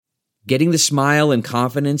Getting the smile and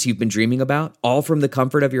confidence you've been dreaming about, all from the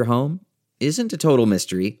comfort of your home, isn't a total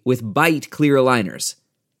mystery with Bite clear aligners.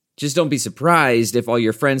 Just don't be surprised if all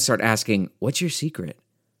your friends start asking, "What's your secret?"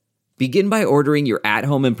 Begin by ordering your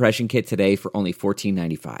at-home impression kit today for only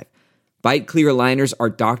 $14.95. Bite clear aligners are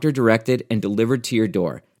doctor-directed and delivered to your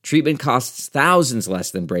door. Treatment costs thousands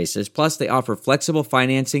less than braces, plus they offer flexible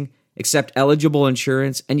financing, accept eligible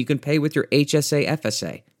insurance, and you can pay with your HSA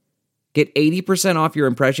FSA. Get 80% off your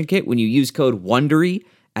impression kit when you use code WONDERY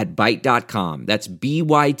at Byte.com. That's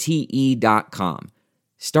BYTE.com.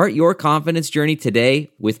 Start your confidence journey today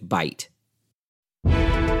with Byte.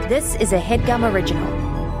 This is a HeadGum original.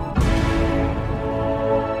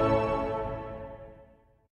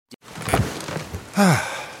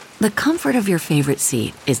 The comfort of your favorite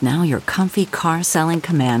seat is now your comfy car-selling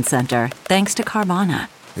command center, thanks to Carvana.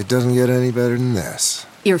 It doesn't get any better than this.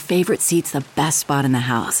 Your favorite seat's the best spot in the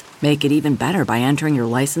house. Make it even better by entering your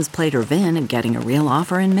license plate or VIN and getting a real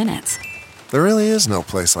offer in minutes. There really is no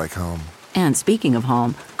place like home. And speaking of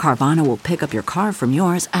home, Carvana will pick up your car from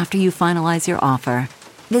yours after you finalize your offer.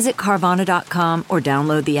 Visit Carvana.com or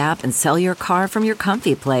download the app and sell your car from your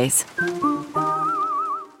comfy place.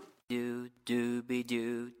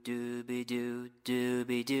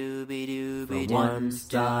 From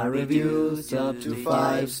 1-star reviews up to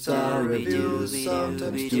 5-star reviews,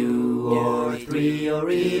 sometimes 2 or 3 or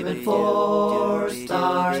even 4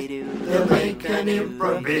 stars. They'll make an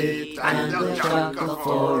improv bit and they'll chuckle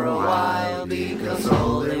for a while because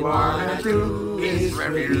all they wanna do is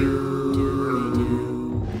review.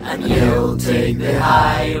 And you'll take the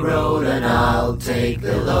high road and I'll take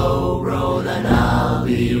the low road, and I'll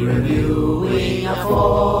be reviewing a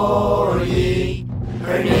for ye.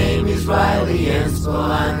 Her name is Riley Enspo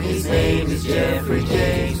and his name is Jeffrey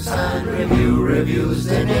James, and reviews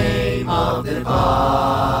the name of the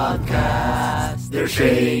podcast. They're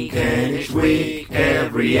shaken each week,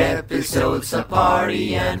 every episode's a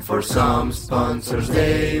party, and for some sponsors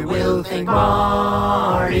they will thank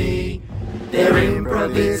Marty. Their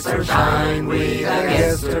improv bits are shine with a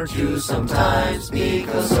guest or two sometimes,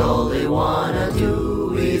 because all they wanna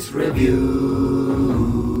do is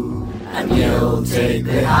review. And you'll take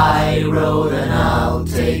the high road and I'll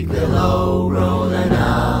take the low road, and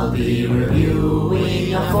I'll be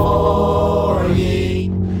reviewing a for ye.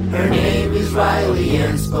 Her name is Riley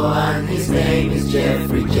Enspo and his name is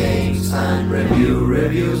Jeffrey James, and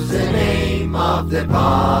reviews the name of the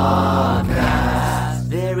podcast.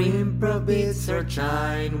 Their improv bits are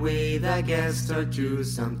shine with a guest or two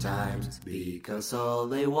sometimes, because all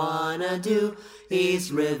they wanna do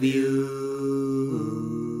is review.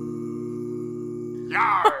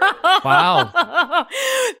 Wow.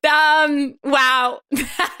 Wow.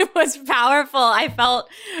 That was powerful. I felt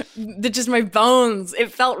just my bones.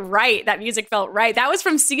 It felt right. That music felt right. That was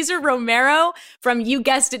from Cesar Romero from, you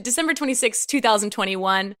guessed it, December 26,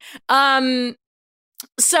 2021.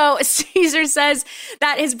 So Caesar says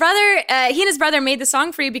that his brother, he and his brother made the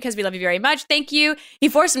song for you because we love you very much. Thank you. He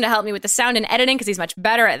forced him to help me with the sound and editing because he's much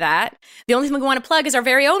better at that. The only thing we want to plug is our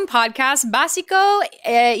very own podcast, Básico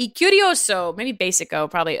y Curioso, maybe Basico,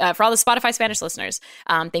 probably, for all the Spotify Spanish listeners.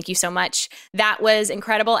 Thank you so much. That was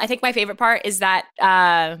incredible. I think my favorite part is that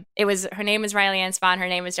her name is Riley Ann Spahn. Her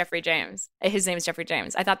name is Jeffrey James. His name is Jeffrey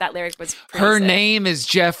James. I thought that lyric was pretty Her sick. name is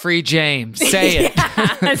Jeffrey James. Say it.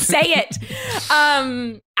 Yeah, say it.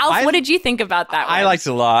 Alf, what did you think about that one? I liked it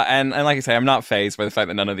a lot, and like I say, I'm not fazed by the fact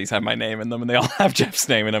that none of these have my name in them, and they all have Jeff's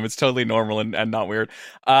name in them. It's totally normal and not weird.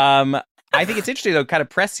 I think it's interesting, though, kind of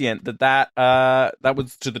prescient that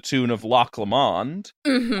was to the tune of Loch Lomond,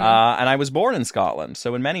 and I was born in Scotland,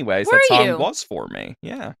 so in many ways, that song was for me.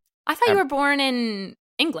 Yeah. I thought you were born in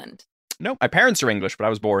England. No, my parents are English, but I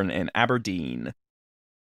was born in Aberdeen,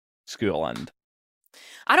 Scotland.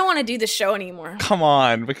 I don't want to do the show anymore. Come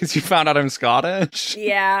on, because you found out I'm Scottish?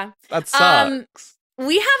 Yeah. That sucks.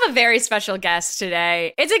 We have a very special guest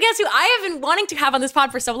today. It's a guest who I have been wanting to have on this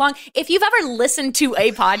pod for so long. If you've ever listened to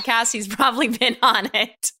a podcast, he's probably been on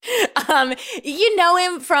it. You know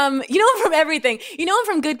him from everything. You know him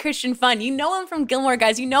from Good Christian Fun. You know him from Gilmore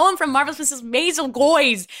Guys. You know him from Marvelous Mrs. Maisel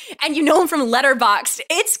Goys. And you know him from Letterboxd.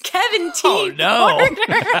 It's Kevin T. Oh, no.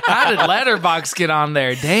 Porter. How did Letterboxd get on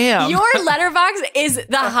there? Damn. Your Letterboxd is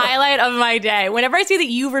the highlight of my day. Whenever I see that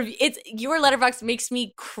you review, your Letterboxd makes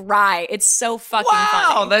me cry. It's so fucking funny.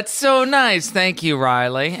 Wow, that's so nice. Thank you,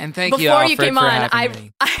 Riley. And thank you, Before Alfred, you came for on, having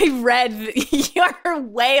me. I read your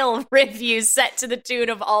whale review set to the tune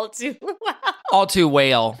of All Too Well. All Too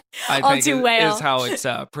Whale, I All think Too Whale. is how it's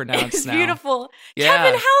pronounced It's now. beautiful. Yeah.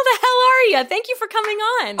 Kevin, how the hell are you? Thank you for coming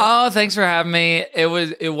on. Oh, thanks for having me.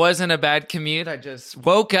 It wasn't a bad commute. I just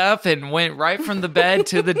woke up and went right from the bed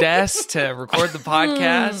to the desk to record the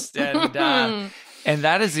podcast, and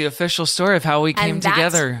that is the official story of how we came And that's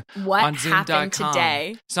together what on happened Zoom.com.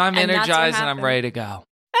 today. So I'm And that's what energized and I'm happened. ready to go.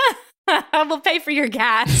 We'll pay for your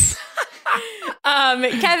gas.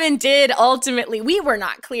 Kevin did ultimately, we were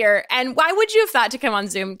not clear. And why would you have thought to come on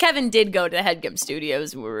Zoom? Kevin did go to the HeadGum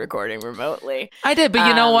studios. We were recording remotely. I did, but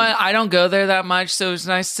you know what? I don't go there that much, so it was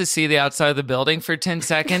nice to see the outside of the building for 10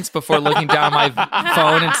 seconds before looking down my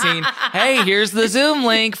phone and seeing, hey, here's the Zoom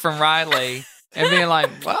link from Riley. And being like,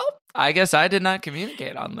 well, I guess I did not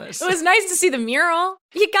communicate on this. It was nice to see the mural.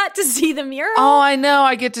 You got to see the mural. Oh, I know.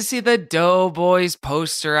 I get to see the Doughboys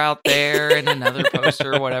poster out there and another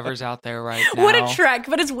poster, whatever's out there right now. What a trek,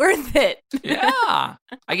 but it's worth it. Yeah.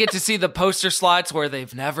 I get to see the poster slots where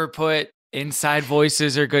they've never put Inside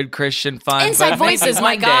Voices or Good Christian Fun. Inside but maybe Voices,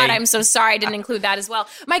 my one God, day. I'm so sorry I didn't include that as well.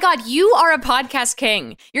 My God, you are a podcast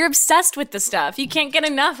king. You're obsessed with the stuff. You can't get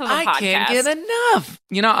enough of a podcast. I can't get enough.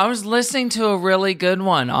 You know, I was listening to a really good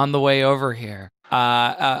one on the way over here.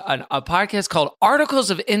 A podcast called Articles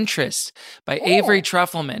of Interest by Avery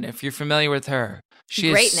Trufelman, if you're familiar with her. She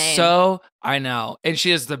Great is name. I know. And she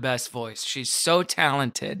has the best voice. She's so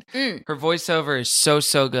talented. Her voiceover is so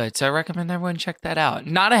good. So I recommend everyone check that out.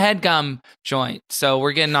 Not a HeadGum joint. So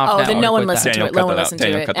we're getting off Oh, then no one listened listened to Daniel, it. cut No one that out. listened to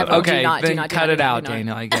Daniel, it. cut that Everyone out. do Okay, not, do then not, do cut not, it do not, out, do not.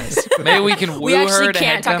 Daniel, I guess. Maybe we can woo We her actually to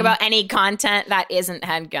can't talk HeadGum. about any content that isn't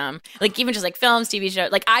HeadGum. Like even just like films, TV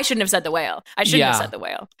shows. Like I shouldn't have said The Whale. I shouldn't have Yeah. said The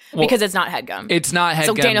Whale Well, because it's not HeadGum. It's not HeadGum.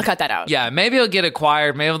 So Daniel, cut that out. Yeah, maybe it'll get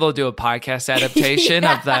acquired. Maybe they'll do a podcast adaptation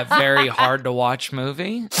of that very hard to watch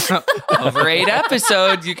movie. Over 8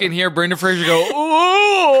 episodes, you can hear Brenda Fraser go,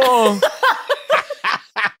 ooh,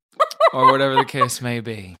 or whatever the case may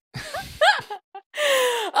be.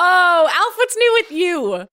 Oh, Alf, what's new with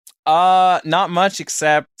you? Not much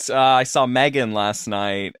except I saw Megan last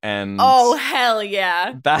night, and Oh, hell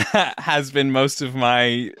yeah. that has been most of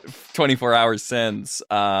my 24 hours since.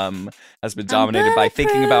 Has been dominated by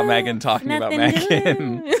thinking about Megan, talking about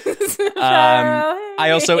Megan.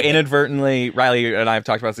 I also inadvertently, Riley and I have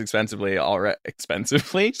talked about this extensively already.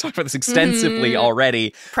 Talked about this extensively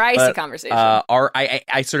already. Pricey but, conversation.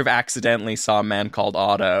 I sort of accidentally saw A Man Called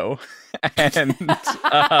Otto, and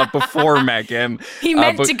before Megan, He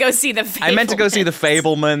meant to go see the Fablemans. I meant to go see the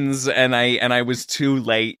Fablemans, and I was too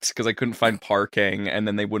late because I couldn't find parking, and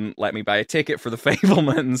then they wouldn't let me buy a ticket for the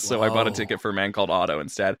Fablemans, so I bought a ticket for A Man Called Otto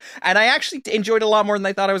instead. And I actually enjoyed it a lot more than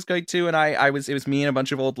I thought I was going to. And it was me and a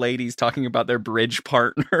bunch of old ladies talking about their bridge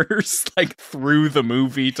partners, like through the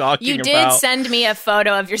movie, talking. You did about... send me a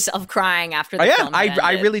photo of yourself crying after the Oh, yeah, film. had I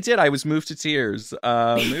ended. really did. I was moved to tears. It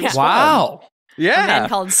was Wow. fun. Yeah. A Man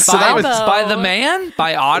Called So that was Sabo. by the man?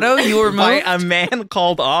 By Otto? You were By moved? A Man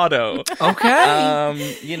Called Otto.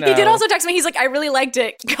 Okay. You know. He did also text me. He's like, I really liked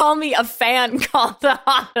it. Call me a fan called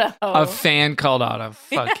Otto. A fan called Otto.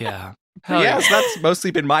 Fuck yeah. Hell Yes, that's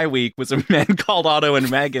mostly been my week, was A Man Called Otto and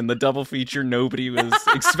Megan, the double feature nobody was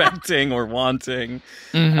expecting or wanting.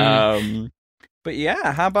 Mhm. But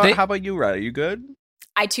yeah, how about you, Riley? You good?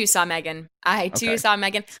 I too saw Megan. Okay. Saw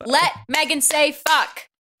Megan. Let Megan say fuck.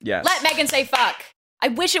 Yes. Let Megan say fuck. I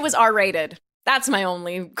wish it was R-rated. That's my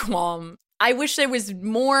only qualm. I wish there was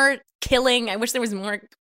more killing. I wish there was more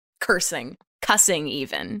cursing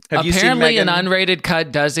even. Have you seen Apparently, an Megan? unrated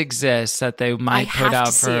cut does exist that they might have put to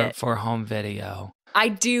out see it. for home video. I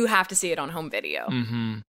do have to see it on home video.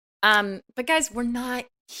 Mm-hmm. But guys, we're not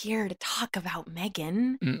here to talk about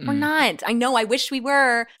Megan. Mm-mm. We're not. I know. I wish we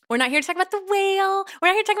were. We're not here to talk about the whale. We're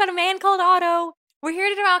not here to talk about A Man Called Otto. We're here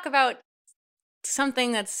to talk about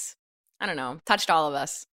something that's, I don't know, touched all of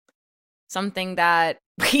us. Something that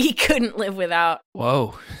we couldn't live without.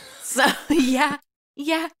 Whoa. So yeah.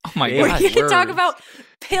 Oh my Yeah. We're God. here to talk words. about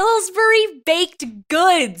Pillsbury baked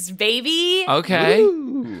goods, baby. Okay.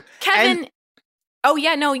 Ooh. Kevin. Oh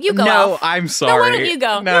yeah, no, you go. No, Alf. I'm sorry. why don't you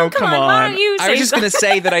go? No, No, come come on, on. why don't you I say was just something? going to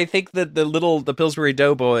say that I think that the Pillsbury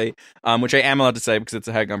Doughboy, which I am allowed to say because it's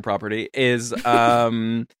a HeadGum property, is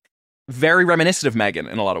very reminiscent of Megan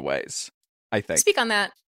in a lot of ways. I think. Speak on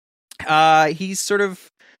that. He's sort of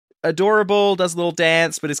adorable, does a little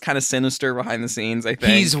dance, but is kind of sinister behind the scenes. I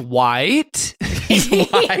think He's white. He's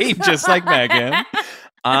white, just like Megan.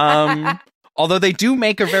 Although they do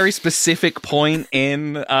make a very specific point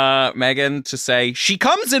in Megan to say she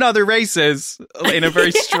comes in other races in a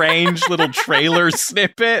very strange little trailer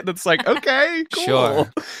snippet that's like, okay, cool.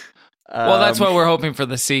 Sure. Well, that's what we're hoping for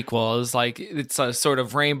the sequel. Is like it's a sort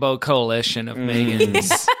of rainbow coalition of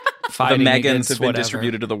Megans fighting Megans against have been whatever.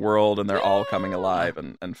 distributed to the world, and they're all coming alive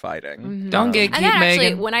and fighting. Mm-hmm. Don't gatekeep And then actually,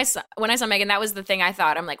 Megan. when I saw Megan, that was the thing I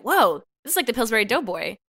thought. I'm like, whoa, this is like the Pillsbury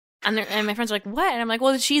Doughboy. And my friends are like, what? And I'm like,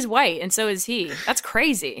 well, she's white, and so is he. That's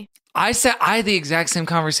crazy. I had the exact same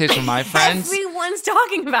conversation with my friends. Everyone's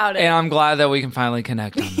talking about it. And I'm glad that we can finally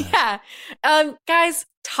connect on this. Yeah. Guys,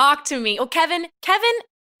 talk to me. Oh, Kevin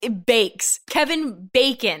bakes. Kevin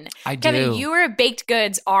Bacon. I Kevin, do. your baked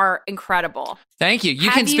goods are incredible. Thank you. You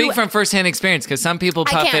Have can speak you- from firsthand experience because some people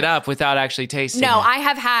I puff can. it up without actually tasting No, it. I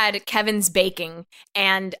have had Kevin's baking,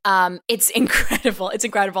 and it's incredible. It's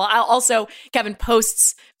incredible. Also, Kevin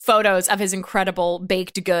posts photos of his incredible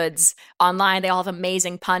baked goods online. They all have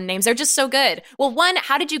amazing pun names. They're just so good. Well, one,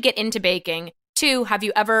 how did you get into baking? Two, have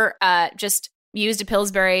you ever just used a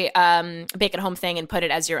Pillsbury bake at home thing and put it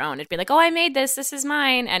as your own? It'd be like, oh, I made this. This is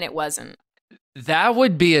mine. And it wasn't. That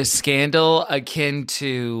would be a scandal akin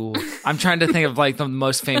to, I'm trying to think of like the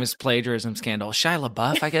most famous plagiarism scandal. Shia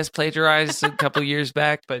LaBeouf, I guess, plagiarized a couple years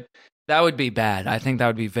back, but that would be bad. I think that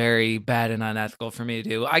would be very bad and unethical for me to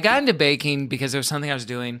do. I got into baking because there was something I was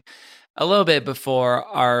doing a little bit before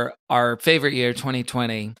our favorite year,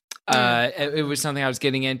 2020. It was something I was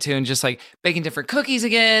getting into and just like baking different cookies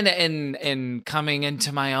again and coming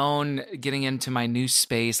into my own, getting into my new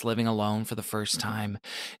space, living alone for the first time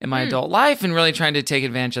in my adult life and really trying to take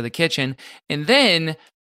advantage of the kitchen. And then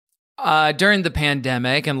during the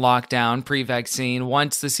pandemic and lockdown, pre-vaccine,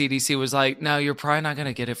 once the CDC was like, no, you're probably not going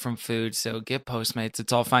to get it from food, so get Postmates.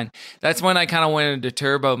 It's all fine. That's when I kind of went into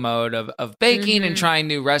turbo mode of baking and trying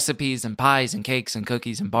new recipes and pies and cakes and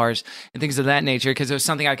cookies and bars and things of that nature because it was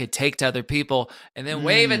something I could take to other people and then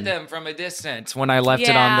wave at them from a distance when I left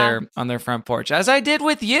it on their front porch, as I did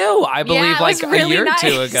with you, I believe, it like was really a year nice. or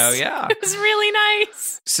two ago. Yeah. It was really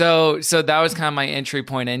nice. So that was kind of my entry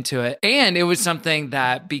point into it. And it was something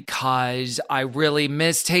that because I really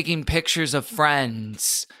missed taking pictures of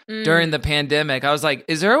friends during the pandemic, I was like,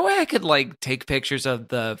 is there a way I could like take pictures of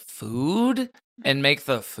the food and make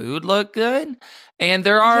the food look good? And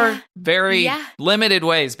there are very limited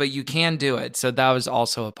ways, but you can do it. So that was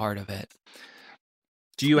also a part of it.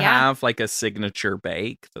 Do you have like a signature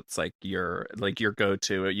bake that's like your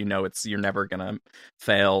go-to? You know, you're never gonna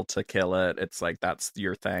fail to kill it. It's like that's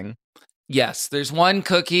your thing. Yes, there's one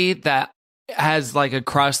cookie that has like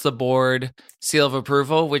across the board seal of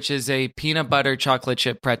approval, which is a peanut butter chocolate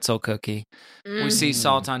chip pretzel cookie. We see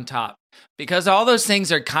salt on top. Because all those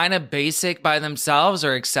things are kind of basic by themselves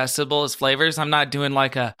or accessible as flavors. I'm not doing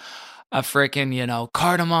like a freaking,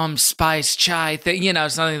 cardamom spice chai thing,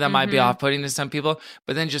 something that might be off-putting to some people.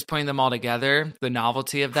 But then just putting them all together, the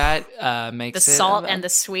novelty of that makes The it salt and the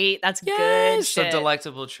sweet, that's good it's shit. a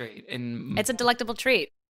delectable treat. And It's a delectable treat.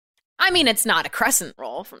 I mean, it's not a crescent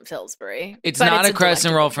roll from Pillsbury. it's but not it's a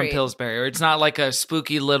crescent delectable roll from treat. Pillsbury, or it's not like a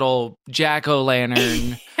spooky little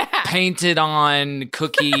jack-o'-lantern painted on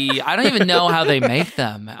cookie. I don't even know how they make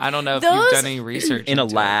them. I don't know if you've done any research In a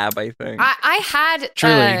into lab, I think. I had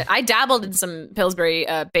Truly. I dabbled in some Pillsbury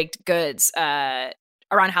baked goods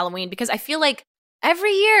around Halloween because I feel like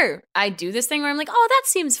every year I do this thing where I'm like, oh, that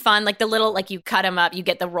seems fun. Like the little, like you cut them up, you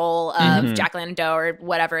get the roll of jack-o'-lantern dough or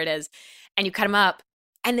whatever it is, and you cut them up,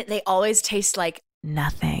 and they always taste like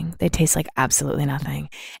nothing. They taste like absolutely nothing.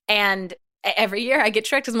 And every year I get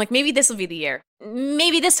tricked because I'm like, maybe this will be the year.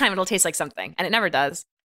 Maybe this time it'll taste like something, and it never does.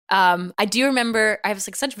 I do remember I have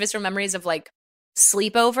like such visceral memories of like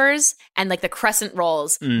sleepovers and like the crescent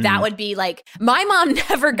rolls. That would be like, my mom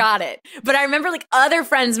never got it, but I remember like other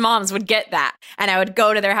friends' moms would get that, and I would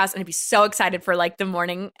go to their house and I'd be so excited for like the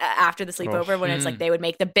morning after the sleepover when it's like they would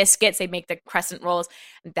make the biscuits, they'd make the crescent rolls.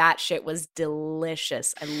 That shit was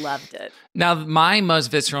delicious. I loved it. Now, my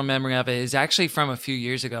most visceral memory of it is actually from a few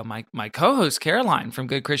years ago. My co-host, Caroline from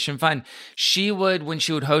Good Christian Fun, when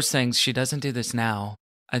she would host things, she doesn't do this now,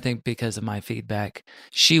 I think because of my feedback,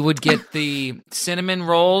 she would get the cinnamon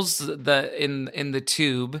rolls in the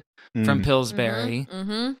tube from Pillsbury.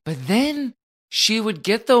 But then she would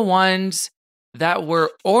get the ones that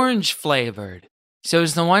were orange flavored. So it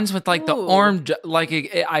was the ones with like the orange, like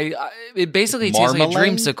it basically tastes like a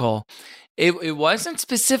dreamsicle. It wasn't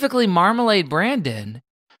specifically marmalade Brandon,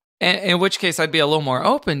 in which case I'd be a little more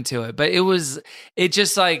open to it. But it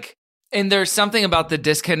just like, and there's something about the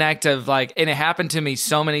disconnect of like, and it happened to me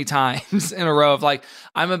so many times in a row of like,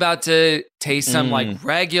 I'm about to taste some like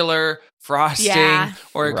regular frosting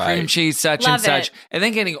or a cream cheese, such Love and such. it. And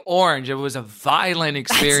then getting orange, it was a violent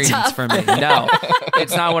experience for me. No,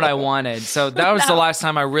 it's not what I wanted. So that was the last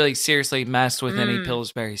time I really seriously messed with any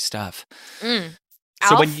Pillsbury stuff.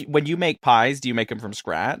 So Alf? when you make pies, do you make them from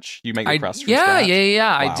scratch? You make the crust from yeah, scratch?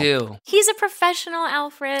 yeah, Wow. I do. He's a professional,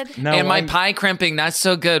 Alfred. No, And my I'm- pie crimping, that's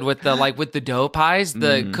so good with the dough pies.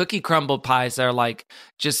 The cookie crumble pies are like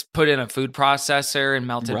just put in a food processor and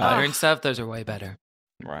melted Right. butter and stuff. Those are way better.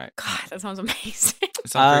 Right. God, that sounds amazing.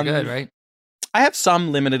 Sounds pretty good, right? I have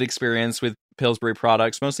some limited experience with Pillsbury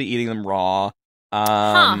products, mostly eating them raw.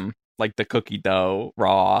 Like the cookie dough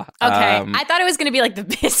raw. Okay, I thought it was going to be like the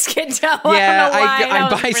biscuit dough. Yeah, I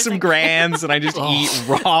buy some Grands and I just eat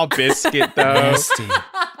raw biscuit dough. Nasty.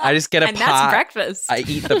 I just get a and pie. that's breakfast. I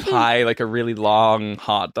eat the pie like a really long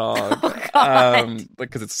hot dog. God.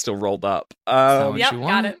 Because it's still rolled up. what Yep, you got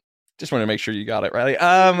want. it. Just want to make sure you got it, Riley.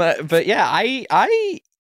 But yeah, I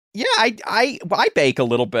bake a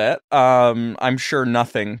little bit. I'm sure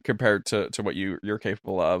nothing compared to what you're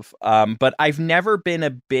capable of. But I've never been a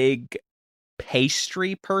big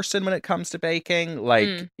pastry person when it comes to baking.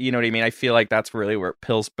 Like, you know what I mean? I feel like that's really where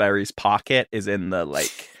Pillsbury's pocket is in the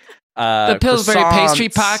like The Pillsbury pastry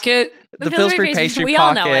croissants. pocket. The Pillsbury pastry we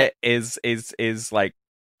all know pocket it. is like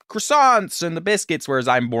croissants and the biscuits, whereas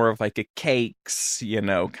I'm more of like a cakes,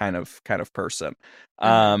 kind of person.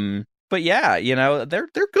 But yeah, they're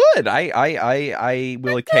good. I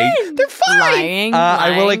will occasionally. They're fine.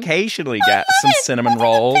 I will occasionally get some cinnamon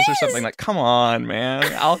rolls or something. Like, come on, man.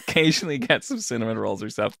 I'll occasionally get some cinnamon rolls or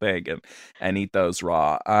something and eat those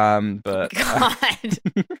raw. But God.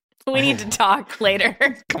 We need to talk later.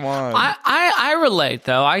 come on. I relate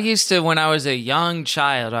though. I used to, when I was a young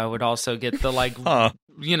child, I would also get the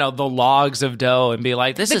the logs of dough and be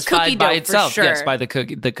like, this The is fine cookie by dough, for itself. sure. Yes, by the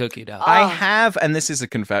cookie dough. I have, and this is a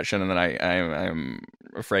confession, and then I'm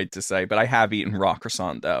afraid to say, but I have eaten raw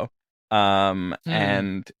croissant dough,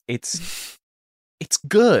 and it's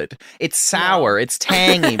good. It's sour. It's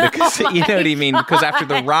tangy because you know what I mean. Because after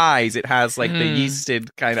the rise, it has like the yeasted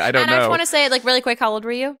kind of. I don't and know. I just want to say, like, really quick, how old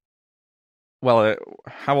were you? Well,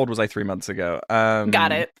 how old was I 3 months ago?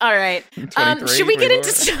 Got it. All right. 23, Should we get 24?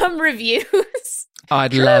 into some reviews?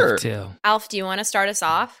 I'd Sure. love to. Alf, do you want to start us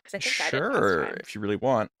off? 'Cause I think I did last Sure, time. if you really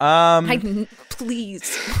want.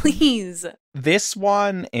 Please. This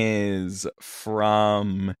one is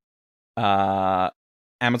from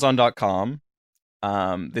Amazon.com.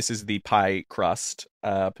 This is the pie crust,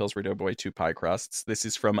 Pillsbury Doughboy 2 pie crusts. This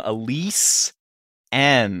is from Elise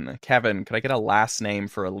N. Kevin, could I get a last name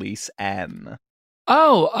for Elise N?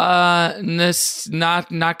 Oh,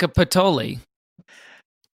 Nakapatoli.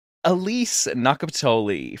 Elise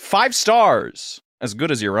Nakapatoli, 5 stars, as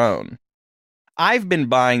good as your own. I've been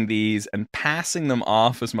buying these and passing them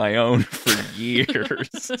off as my own for years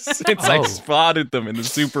since I spotted them in the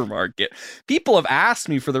supermarket. People have asked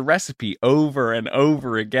me for the recipe over and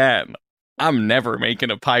over again. I'm never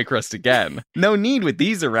making a pie crust again. No need with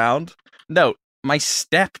these around. Note, my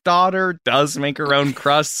stepdaughter does make her own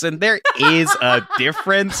crusts, and there is a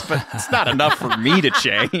difference, but it's not enough for me to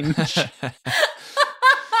change.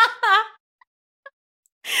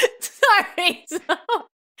 Sorry. So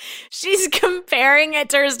she's comparing it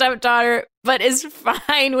to her stepdaughter, but is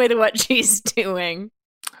fine with what she's doing.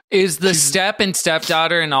 Is the step and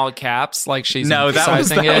stepdaughter in all caps? Like she's No, that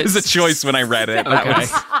was emphasizing it? a choice when I read it. That Okay.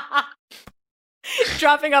 was-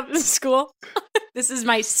 Dropping up in school. This is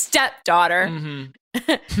my stepdaughter.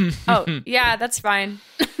 Mm-hmm. Oh, yeah, that's fine.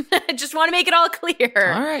 I just want to make it all clear.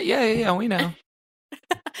 All right. Yeah, we know.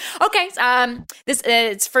 Okay. This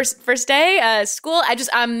it's first day school. I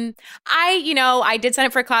did sign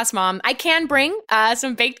up for a class, Mom. I can bring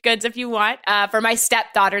some baked goods if you want for my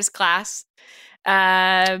stepdaughter's class. So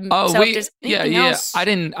if there's anything else- I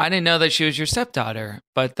didn't know that she was your stepdaughter,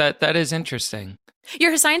 but that is interesting.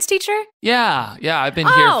 You're her science teacher? Yeah. I've been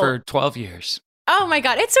here Oh. for 12 years. Oh my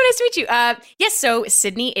God, it's so nice to meet you. Yes, so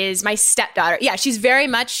Sydney is my stepdaughter. Yeah, she's very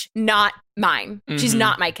much not mine. She's Mhm.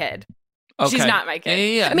 not my kid. Okay. She's not my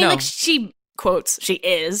kid. Yeah. I mean, no. like, she quotes, she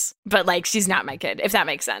is, but like, she's not my kid, if that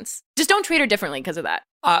makes sense. Just don't treat her differently because of that.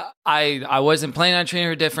 I wasn't planning on treating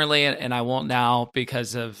her differently, and I won't now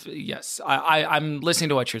because of, yes, I'm listening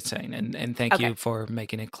to what you're saying, and thank Okay. you for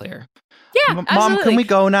making it clear. Yeah, Mom, absolutely. can we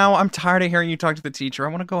go now? I'm tired of hearing you talk to the teacher. I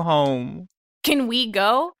want to go home. Can we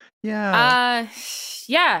go? Yeah.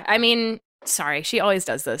 Yeah, I mean, sorry, she always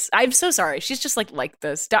does this. I'm so sorry. She's just like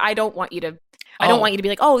this. I don't want you to be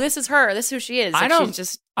like, oh, this is her. This is who she is. Like, she's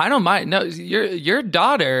just. I don't mind. No, your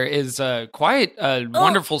daughter is quite a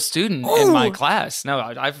wonderful student in my class. No,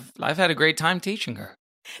 I've had a great time teaching her.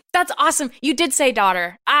 That's awesome. You did say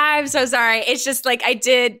daughter. I'm so sorry. It's just like I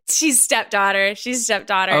did. She's stepdaughter.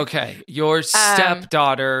 Okay, your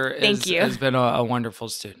stepdaughter thank you. has been a wonderful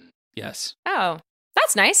student. Yes. Oh,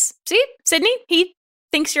 that's nice. See, Sydney, he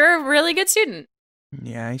thinks you're a really good student.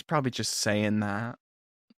 Yeah, he's probably just saying that.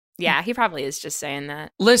 Yeah, he probably is just saying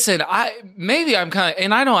that. Listen, I'm kind of,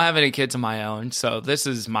 and I don't have any kids of my own, so this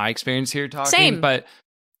is my experience here talking. Same. But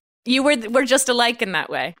we're just alike in that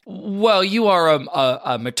way. Well, you are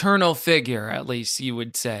a maternal figure, at least you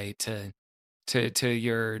would say to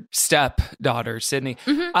your stepdaughter, Sydney.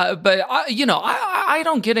 But I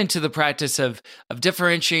don't get into the practice of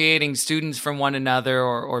differentiating students from one another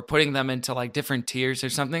or putting them into like different tiers or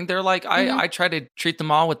something. They're like, I try to treat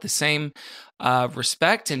them all with the same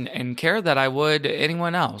respect and care that I would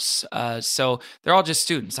anyone else. So they're all just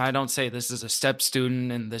students. I don't say this is a step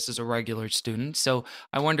student and this is a regular student. So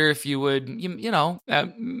I wonder if you would,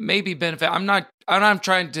 maybe benefit. I'm not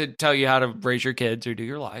trying to tell you how to raise your kids or do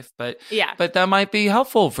your life, but that might be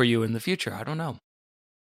helpful for you in the future. I don't know.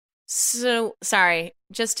 So sorry,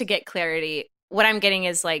 just to get clarity, what I'm getting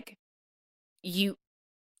is like, I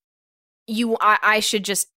should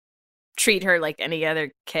just treat her like any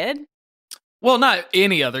other kid. Well, not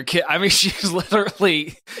any other kid. I mean, she's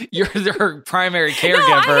literally her primary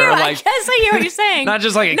caregiver. I guess I hear what you're saying. Not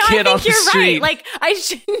just like a kid on the street. Right. Like, I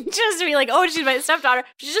shouldn't just be like, oh, she's my stepdaughter.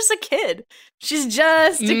 She's just a kid. She's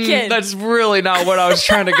just a kid. That's really not what I was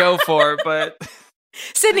trying to go for, but...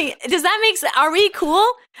 Sydney, does that make sense? Are we cool?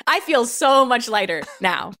 I feel so much lighter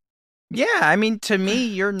now. Yeah, I mean, to me,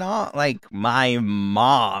 you're not like my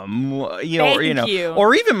mom, Thank you.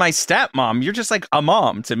 or even my stepmom. You're just like a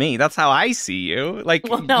mom to me. That's how I see you. Like,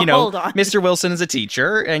 well, no, hold on. Mr. Wilson is a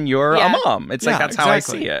teacher and you're a mom. It's like, that's how I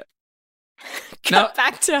see it. Cut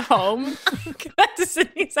back to home. Cut back to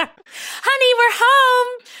Sydney's house. Honey, we're home.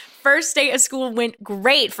 First day of school went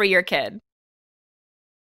great for your kid.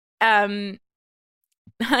 Honey,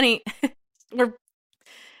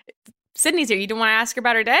 Sydney's here. You don't want to ask her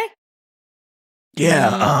about her day?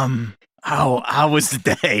 Yeah, how was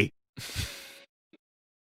the day?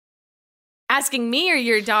 Asking me or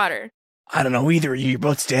your daughter? I don't know, either of you. You're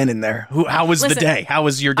both standing there. How was the day? How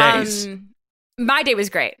was your days? My day was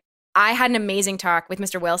great. I had an amazing talk with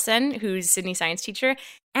Mr. Wilson, who's Sydney's science teacher,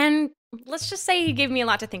 and let's just say he gave me a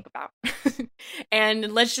lot to think about.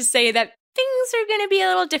 And let's just say that things are going to be a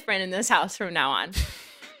little different in this house from now on.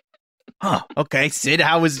 Huh, okay. Sid,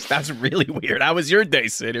 that's really weird. How was your day,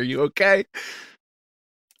 Sid? Are you okay?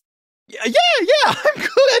 Yeah,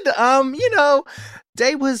 I'm good.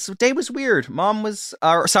 Day was weird. Mom was,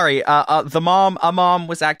 a mom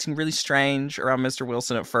was acting really strange around Mr.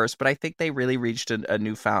 Wilson at first, but I think they really reached a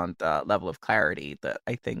newfound level of clarity that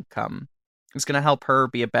I think is going to help her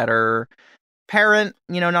be a better parent.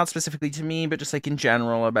 Not specifically to me, but just like in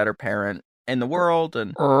general, a better parent in the world.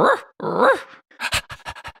 And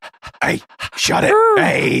hey, shut it!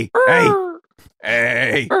 Hey.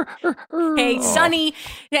 Hey, Sonny.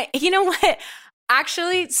 You know what?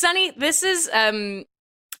 Actually, Sonny, this is I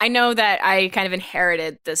know that I kind of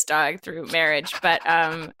inherited this dog through marriage, but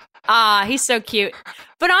he's so cute.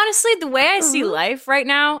 But honestly, the way I see life right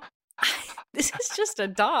now, this is just a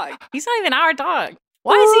dog. He's not even our dog.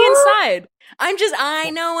 Why is he inside? I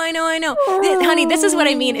know. Honey, this is what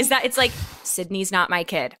I mean, is that it's like, Sydney's not my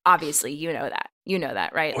kid. Obviously, you know that,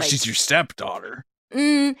 right? Well, she's your stepdaughter.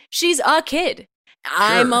 She's a kid. Sure.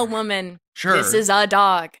 I'm a woman. Sure. This is a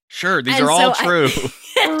dog. Sure, these are all true.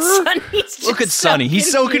 Look at Sonny.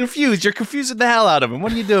 He's so confused. You're confusing the hell out of him.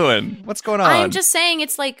 What are you doing? What's going on? I'm just saying,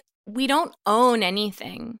 it's like, we don't own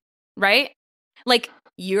anything, right? Like,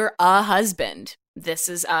 you're a husband. This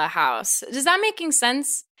is a house. Does that making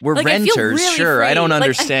sense? We're like, renters, really sure. free. I don't like,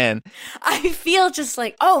 understand. I feel just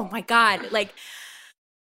like, oh my God, like,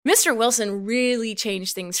 Mr. Wilson really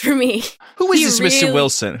changed things for me. Who is this Mr.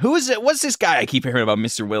 Wilson? Who is it? What's this guy I keep hearing about,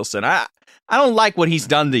 Mr. Wilson? I don't like what he's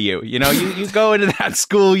done to you. You go into that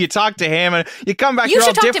school, you talk to him, and you come back, you're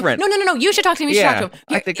all different. No. You should talk to him. You should talk to him.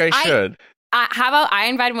 I think I should. How about I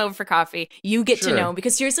invite him over for coffee? You get to know,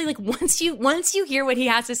 because seriously, like once you hear what he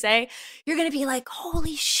has to say, you're gonna be like,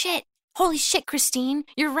 holy shit, Christine,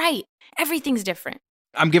 you're right. Everything's different.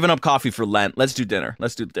 I'm giving up coffee for Lent. Let's do dinner.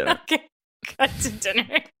 Okay, cut to dinner.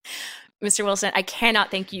 Mr. Wilson, I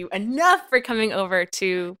cannot thank you enough for coming over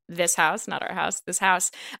to this house, not our house, this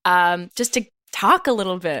house, just to talk a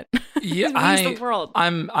little bit. Yeah, the world.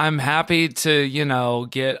 I'm happy to,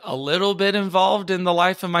 get a little bit involved in the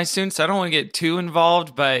life of my students. I don't want to get too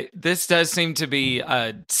involved, but this does seem to be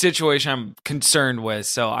a situation I'm concerned with.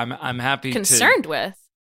 So I'm happy concerned with.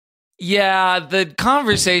 Yeah, the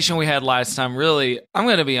conversation we had last time really, I'm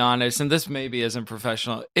going to be honest, and this maybe isn't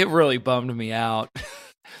professional, it really bummed me out.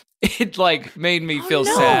 It made me feel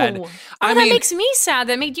sad. That makes me sad.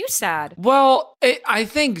 That made you sad. Well, I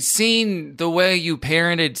think seeing the way you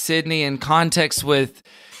parented Sydney in context with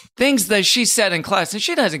things that she said in class, and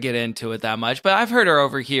she doesn't get into it that much, but I've heard her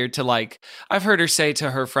over here I've heard her say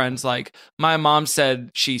to her friends, like, my mom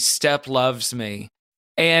said she step loves me.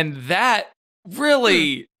 And that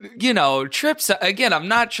really, trips. Again, I'm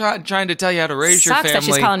not trying to tell you how to raise your Sucks family. that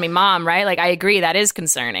she's calling me mom, right? Like, I agree. That is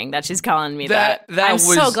concerning that she's calling me that. I'm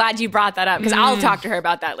so glad you brought that up because I'll talk to her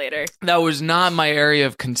about that later. That was not my area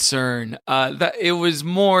of concern. That it was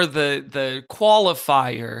more the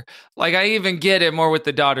qualifier. Like, I even get it more with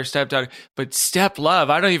the daughter, stepdaughter, but step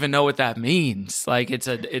love, I don't even know what that means. Like, it's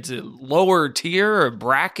a lower tier or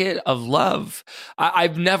bracket of love.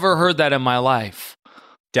 I've never heard that in my life.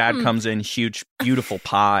 Dad comes in, huge, beautiful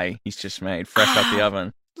pie he's just made, fresh out the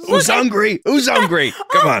oven. Who's hungry? Who's hungry?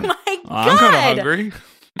 Come on. My God. I'm kind of hungry.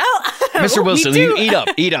 Oh, Mr. Wilson, me too. you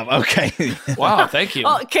eat up. Okay. Wow, thank you.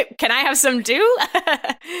 Oh, can I have some too?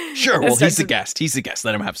 Sure. Well, he's the guest.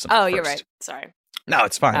 Let him have some. Oh, first. you're right. Sorry. No,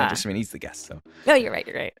 it's fine. I just mean he's the guest. So. No, you're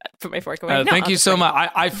right. Put my fork away. Thank you so much.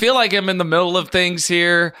 I feel like I'm in the middle of things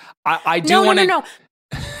here. I do want to. No.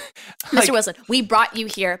 Mr. Wilson, we brought you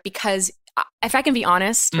here because if I can be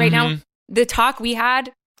honest right now, the talk we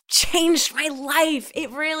had changed my life. It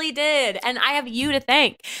really did. And I have you to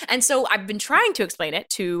thank. And so I've been trying to explain it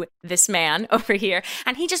to this man over here,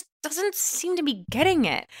 and he just doesn't seem to be getting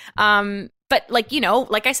it. But like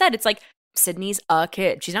I said, it's like Sydney's a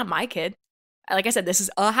kid. She's not my kid. Like I said, this is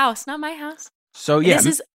a house, not my house. So yeah, this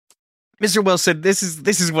is Mr. Wilson, this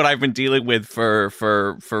is what I've been dealing with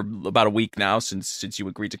for about a week now since you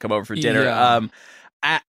agreed to come over for dinner.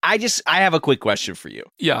 Yeah. I have a quick question for you.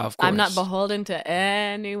 Yeah, of course. I'm not beholden to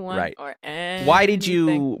anyone or anything.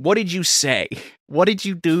 What did you say? What did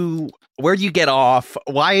you do? Where'd you get off?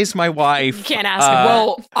 Why is my wife? You can't ask him.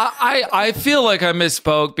 Well, I feel like I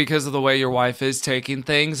misspoke because of the way your wife is taking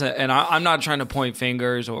things, and I'm not trying to point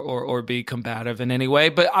fingers or be combative in any way,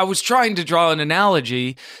 but I was trying to draw an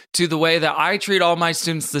analogy to the way that I treat all my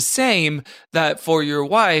students the same, that for your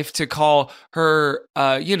wife to call her,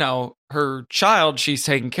 her child she's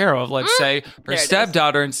taking care of, let's say her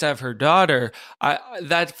stepdaughter instead of her daughter,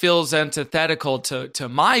 that feels antithetical to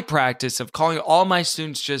my practice of calling all my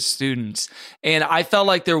students just students. And I felt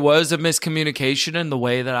like there was a miscommunication in the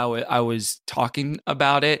way that I was talking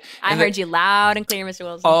about it. I heard you loud and clear, Mr.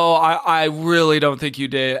 Wilson. Oh, I really don't think you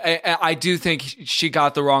did. I do think she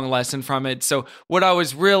got the wrong lesson from it. So what I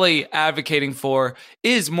was really advocating for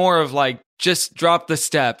is more of like, just drop the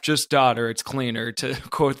step, just daughter, it's cleaner, to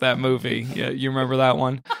quote that movie. Yeah, you remember that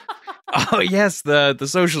one? Oh yes, the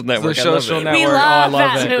Social Network. The Social Network. We love I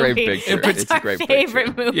love that it. movie. Great picture. That's It's a our great favorite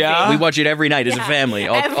picture. movie. Yeah? We watch it every night as a family.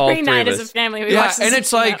 All Every three night of as a us. family. We Yeah, watch the and it's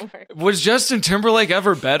Social like, Network. was Justin Timberlake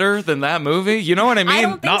ever better than that movie? You know what I mean? I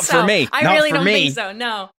don't think Not so. for me. I Not really for don't me. think so.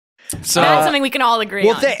 No. So That's something we can all agree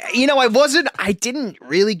on. I didn't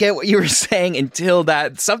really get what you were saying until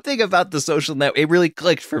that something about the Social Network. It really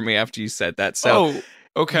clicked for me after you said that. So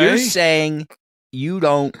okay. you're saying you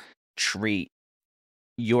don't treat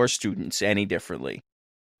your students any differently,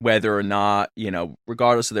 whether or not,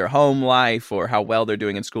 regardless of their home life or how well they're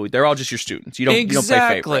doing in school, they're all just your students. You don't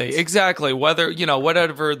play favorites. Exactly. Whether,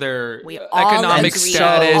 whatever their We all economic agree.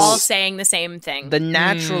 status. All saying the same thing. The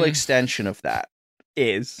natural extension of that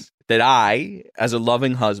is that I, as a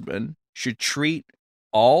loving husband, should treat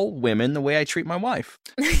all women the way I treat my wife.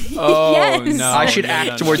 Oh, Yes. no. I should no, act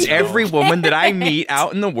no, towards no. every woman that I meet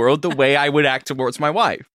out in the world the way I would act towards my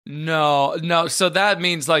wife. No. So that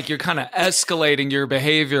means like you're kind of escalating your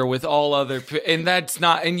behavior with all other, and that's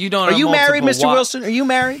not. And you don't. Are have you married, multiple Mr. Wilson? Are you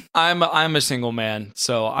married? I'm a single man,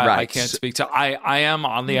 so I Right. can't speak to. I am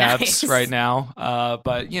on the Nice. apps right now,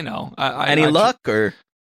 but Any luck or?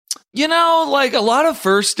 Like a lot of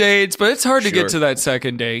first dates, but it's hard to Sure. get to that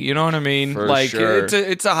second date. You know what I mean? For like sure.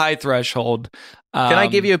 it's a high threshold. Can I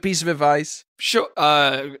give you a piece of advice? Sure.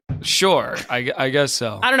 Sure. I guess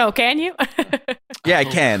so. I don't know. Can you? Yeah, I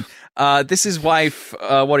can. This is wife.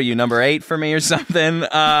 What are you, number 8 for me or something?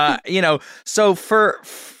 So for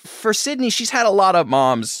Sydney, she's had a lot of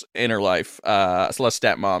moms in her life. A lot of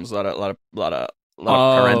stepmoms, a lot of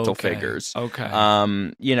parental figures. Okay.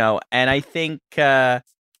 And I think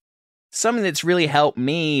something that's really helped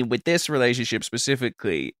me with this relationship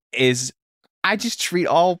specifically is I just treat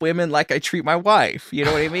all women like I treat my wife. You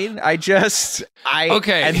know what I mean?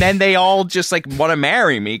 Okay. And then they all just like want to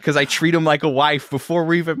marry me because I treat them like a wife before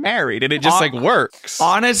we're even married, and it just like works.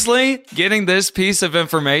 Honestly, getting this piece of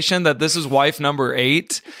information that this is wife number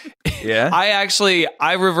 8. Yeah.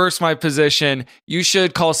 I reversed my position. You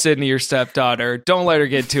should call Sydney your stepdaughter. Don't let her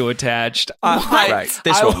get too attached. Right.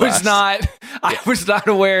 This I won't was last. I was not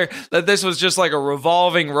aware that this was just like a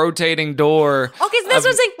revolving, rotating door. Okay, so that's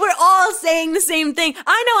what I'm saying. We're all saying the same thing.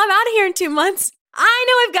 I know I'm out of here in 2 months. I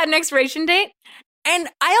know I've got an expiration date. And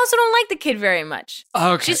I also don't like the kid very much.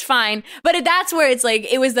 Okay. She's fine. But that's where it's like,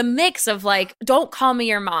 it was the mix of like, don't call me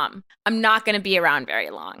your mom. I'm not going to be around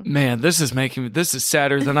very long. Man, this is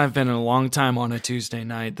sadder than I've been in a long time on a Tuesday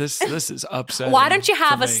night. This is upsetting. Why don't you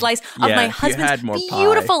have for a me. slice of Yeah, my you husband's had more pie.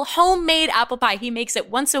 beautiful homemade apple pie? He makes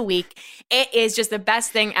it once a week. It is just the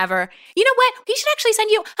best thing ever. You know what? He should actually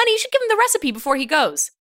send you, honey, you should give him the recipe before he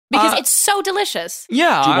goes. Because it's so delicious.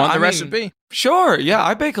 Yeah. Do you want I the mean, recipe? Sure. Yeah,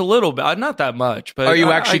 I bake a little bit. Not that much. But Are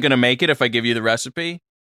you actually going to make it if I give you the recipe?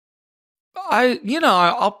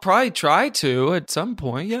 I'll probably try to at some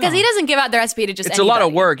point. Yeah. Because he doesn't give out the recipe to just It's a lot of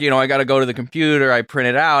anybody. work. I got to go to the computer. I print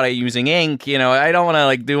it out. I'm using ink. I don't want to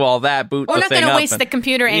like do all that. Boot We're the not thing going to up waste and- the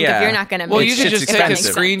computer ink Yeah. if you're not going to make Well, it. you could shit's just take a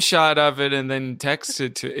expensive. screenshot of it and then text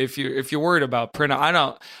it to if you're worried about print.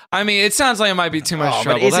 I mean, it sounds like it might be too much Oh,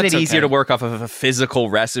 trouble. but isn't That's it easier okay. to work off of a physical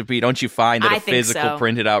recipe? Don't you find that I a think physical so.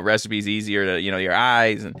 printed out recipe is easier to your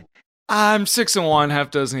eyes and I'm 6 and 1,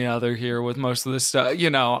 half dozen the other here with most of this stuff.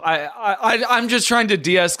 I'm just trying to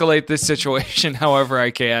de-escalate this situation however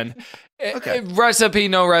I can. Okay. Recipe,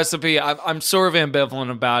 no recipe. I'm sort of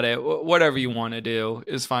ambivalent about it. Whatever you want to do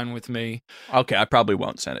is fine with me. Okay, I probably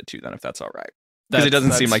won't send it to you then if that's all right. Because it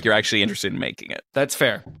doesn't seem like you're actually interested in making it. That's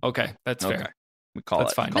fair. Okay, that's Okay. fair. We call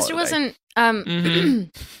That's it. fine. call Mr. it a day. Wilson,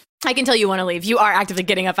 Mhm. I can tell you want to leave. You are actively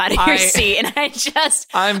getting up out of your seat, and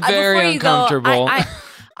I'm very before you go, uncomfortable.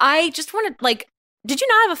 I just want to did you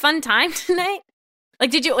not have a fun time tonight?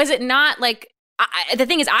 Was it not like? The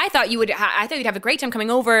thing is, I thought you'd have a great time coming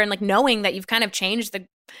over and like knowing that you've kind of changed the.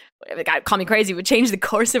 God, call me crazy, would change the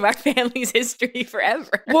course of our family's history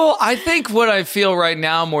forever. Well, I think what I feel right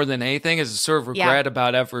now more than anything is a sort of Yeah. regret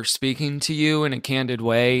about ever speaking to you in a candid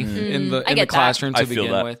way in I the get that. classroom I to feel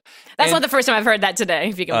begin that. with. That's And- not the first time I've heard that today.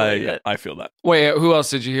 If you can believe Yeah, it, I feel that. Wait, who else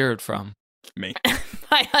did you hear it from? Me.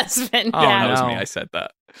 my husband. Oh, yeah, That was no. me. I said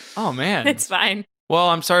that. Oh man, it's fine. Well,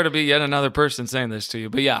 I'm sorry to be yet another person saying this to you,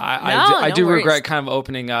 but yeah, I No do worries. regret kind of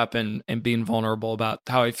opening up and being vulnerable about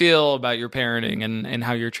how I feel about your parenting and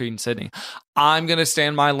how you're treating Sydney. I'm going to stay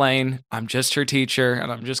in my lane. I'm just her teacher, and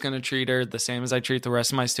I'm just going to treat her the same as I treat the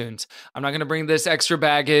rest of my students. I'm not going to bring this extra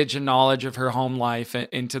baggage and knowledge of her home life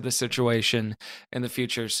into the situation in the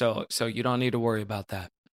future. So you don't need to worry about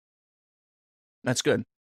that. That's good.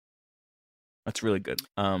 That's really good.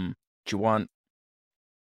 Do you want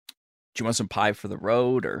some pie for the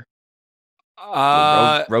road or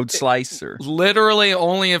road slice or Literally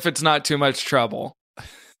only if it's not too much trouble.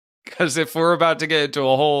 Because if we're about to get into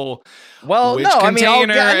a whole which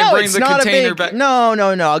container and bring it's the not container a big, back. No.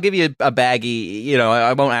 I'll give you a baggie.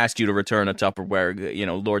 I won't ask you to return a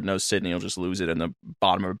Tupperware. Lord knows Sydney will just lose it in the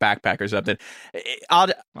bottom of her backpack or something. I'll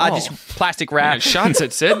just plastic wrap. Man, shots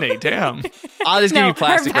at Sydney, damn. I'll just give No, you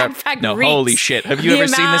plastic her wrap. backpack No, reeks. holy shit! Have you the ever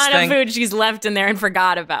seen this amount thing? of food she's left in there and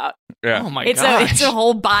forgot about. Yeah. Oh my It's gosh. a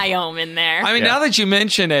whole biome in there. I mean, now that you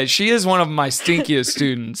mention it, she is one of my stinkiest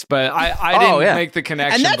students, but I didn't make the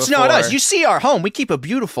connection. And that's before. not us. You see our home. We keep a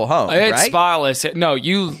beautiful home, It's right? spotless. No,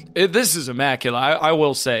 this is immaculate. I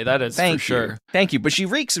will say that is Thank for you. sure. Thank you. But she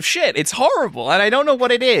reeks of shit. It's horrible. And I don't know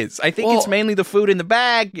what it is. I think it's mainly the food in the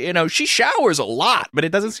bag. She showers a lot, but it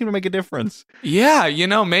doesn't seem to make a difference. Yeah,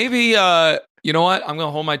 maybe, you know what? I'm going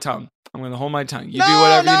to hold my tongue. I'm going to hold my tongue. You do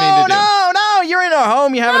whatever you need to do. No, you're in our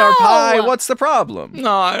home. You're having our pie. What's the problem?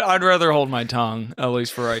 No, I'd rather hold my tongue, at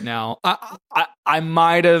least for right now. I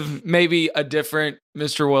might have, maybe a different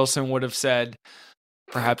Mr. Wilson would have said,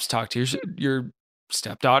 perhaps talk to your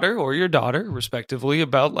stepdaughter or your daughter, respectively,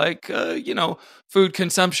 about food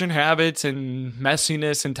consumption habits and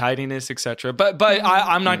messiness and tidiness, etc. But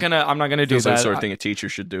I'm not gonna do Feels like that. the sort of thing a teacher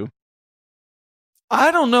should do.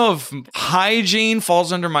 I don't know if hygiene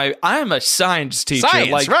falls under I'm a science teacher.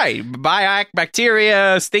 Science, right?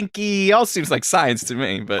 Bacteria, stinky, all seems like science to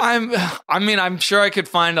me. But I'm sure I could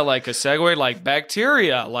find a segue like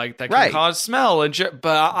bacteria, that can cause smell and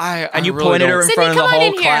and you really pointed don't- her in Sydney, front of the come on whole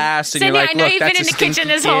in here. class, and Sydney, you're like, I know "Look, you've that's been in a the kitchen stinky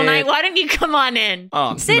this whole kid." night. Why don't you come on in?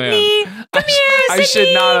 Oh, Sydney, man. come here, Sydney. I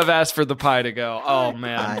should not have asked for the pie to go. Oh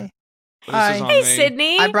man. This is on Hey, me.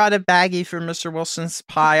 Sydney. I brought a baggie for Mr. Wilson's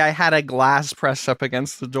pie. I had a glass pressed up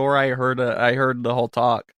against the door. I heard the whole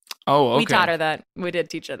talk. Oh, okay. We taught her that. We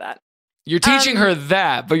did teach her that. You're teaching her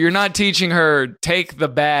that, but you're not teaching her take the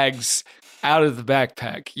bags out of the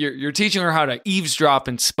backpack. You're teaching her how to eavesdrop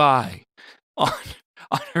and spy on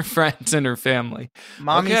her friends and her family.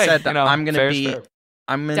 Mommy Okay, said that I'm gonna fair's be. fair.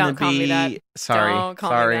 I'm gonna Don't call be. me that. Sorry, Don't call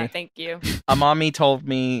sorry. me that. Thank you. A mommy told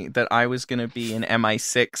me that I was gonna be an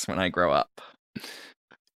MI6 when I grow up.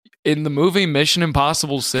 in the movie Mission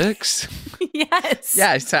Impossible 6? Yes.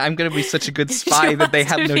 Yeah, I'm going to be such a good spy that they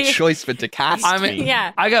have no choice but to cast me.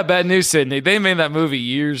 Yeah. I got bad news, Sydney. They made that movie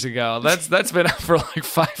years ago. That's been out for like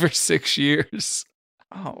 5 or 6 years.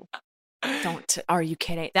 Oh. Are you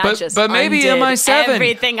kidding? That but maybe undid MI7.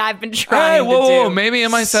 Everything I've been trying to do. Whoa, maybe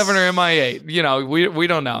MI7 or MI8. You know, we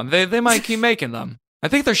don't know. They might keep making them. I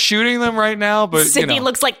think they're shooting them right now, but Sydney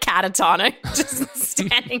looks like catatonic, just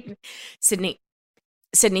standing. Sydney,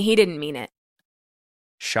 he didn't mean it.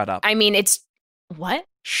 Shut up. I mean, it's what?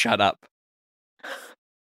 Shut up.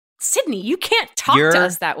 Sydney, you can't talk to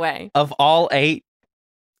us that way. Of all 8,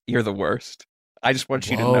 you're the worst. I just want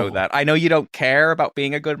you to know that. I know you don't care about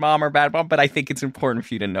being a good mom or bad mom, but I think it's important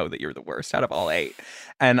for you to know that you're the worst out of all 8.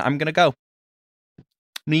 And I'm going to go.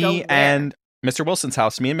 Me and Mr. Wilson's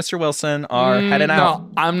house. Me and Mr. Wilson are heading out. No,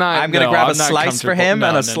 I'm not. I'm going to grab a slice for him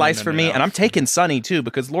and a slice for me. And I'm taking Sonny, too,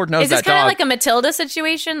 because Lord knows that dog. Is this kind of like a Matilda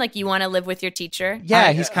situation? Like you want to live with your teacher?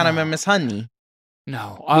 Yeah, he's kind of a Miss Honey.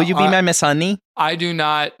 No. Will you be my Miss Honey? I do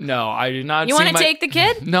not. No, I do not. You want to take the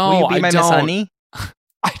kid? No, Will you be my Miss Honey?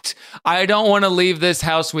 I don't want to leave this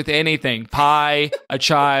house with anything. Pie, a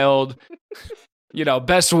child,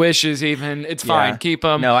 best wishes even. It's fine. Keep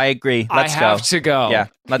them. No, I agree. Let's go. I have to go. Yeah,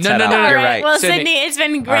 let's no, head no, out. no, You're All right. Well, Sydney, it's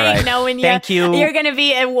been great knowing you. Thank you. You're going to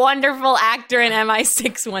be a wonderful actor in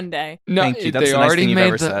MI6 one day. No, Thank you. That's they the nice already thing you've made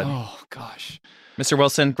ever said. Oh, gosh. Mr.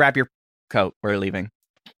 Wilson, grab your coat. We're leaving.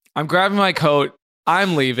 I'm grabbing my coat.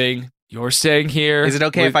 I'm leaving. You're staying here. Is it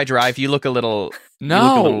okay if I drive? You look a little... No. You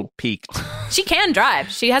look a little peaked. She can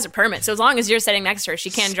drive. She has a permit. So as long as you're sitting next to her, she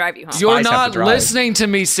can drive you home. You're not listening to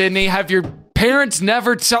me, Sydney. Have your parents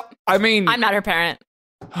never... I'm not her parent.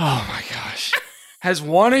 Oh, my gosh. Has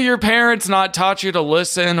one of your parents not taught you to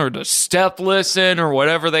listen or to step listen or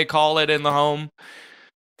whatever they call it in the home?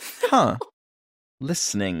 Huh.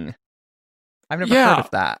 Listening. I've never heard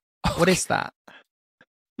of that. Okay. What is that?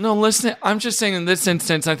 No, listen, I'm just saying in this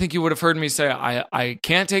instance, I think you would have heard me say, I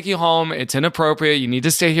can't take you home. It's inappropriate. You need to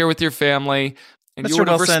stay here with your family. And Mr.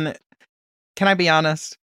 Wilson, can I be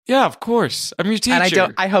honest? Yeah, of course. I'm your teacher.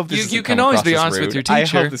 And I hope this you can always be honest with your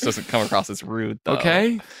teacher. I hope this doesn't come across as rude, though.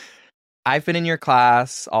 Okay. I've been in your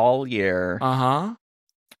class all year. Uh-huh.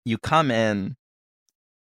 You come in.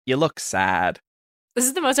 You look sad. This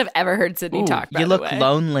is the most I've ever heard Sydney talk, by you the look way.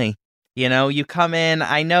 lonely. You come in,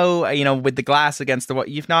 I know, with the glass against the wall,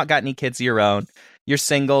 you've not got any kids of your own. You're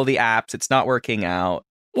single, the apps, it's not working out.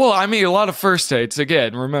 Well, I mean, a lot of first dates,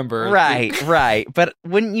 again, remember. Right. But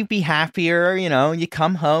wouldn't you be happier, you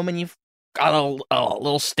come home and you've got a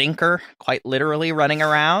little stinker, quite literally, running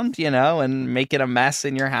around, and making a mess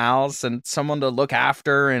in your house and someone to look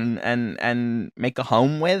after and make a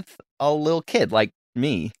home with a little kid like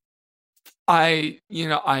me. I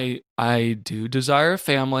do desire a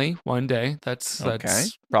family one day. That's okay.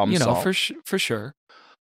 Problem solved. for sure.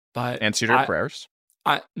 But answered your prayers.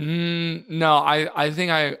 No, I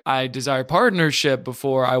think I desire partnership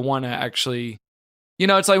before I want to actually.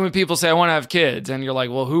 It's like when people say I want to have kids, and you're like,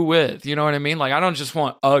 well, who with? You know what I mean? Like, I don't just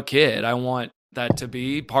want a kid. I want that to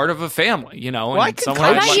be part of a family. Well, I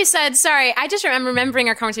thought you said. Sorry, I just remembering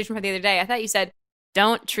our conversation from the other day. I thought you said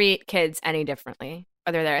don't treat kids any differently.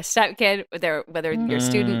 Whether they're a step kid, whether you're a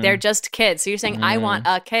student, they're just kids. So you're saying, I want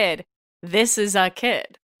a kid. This is a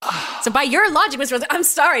kid. So by your logic, Mr. Rose, I'm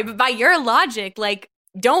sorry, but by your logic, like,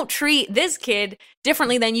 don't treat this kid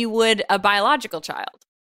differently than you would a biological child.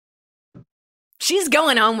 She's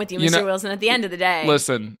going on with you, Mr. Wilson, at the end of the day.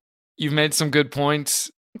 Listen, you've made some good points.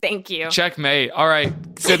 Thank you. Checkmate. All right,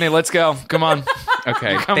 Sydney, let's go. Come on.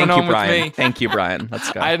 Okay. Coming Thank you, on Brian. with me. Thank you, Brian.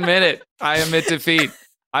 Let's go. I admit it. I admit defeat.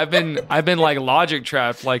 I've been like logic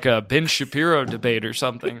trapped, like a Ben Shapiro debate or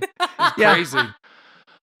something. Crazy.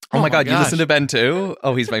 Oh my God, you listen to Ben too?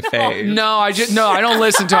 Oh, he's my fave. No, I don't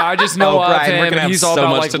listen to him. I just know of Brian, him. we're gonna have he's all so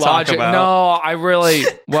about much like to talk logic. about. No, I really.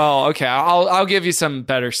 Well, okay. I'll give you some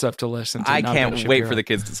better stuff to listen to. I not can't Ben wait Shapiro. for the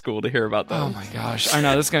kids to school to hear about that. Oh my gosh, I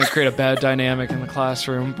know this is going to create a bad dynamic in the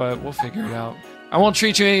classroom, but we'll figure it out. I won't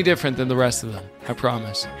treat you any different than the rest of them. I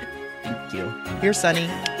promise. Thank you. Here, Sonny.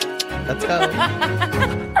 Let's go.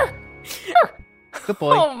 Good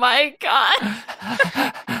boy. Oh my God.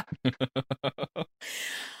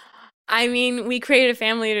 I mean, we created a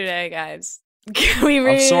family today, guys. We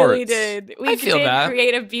really did. We feel did that.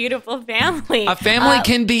 create a beautiful family. A family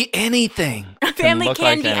can be anything. A family look can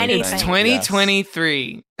like be anything. anything. It's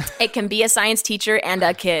 2023. It can be a science teacher and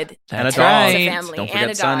a kid. And a That's dog. right. It's a family Don't and forget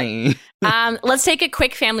a dog. Sonny. Let's take a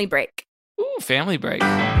quick family break. Ooh, family break.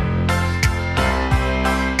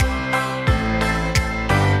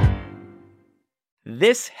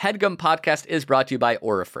 This HeadGum podcast is brought to you by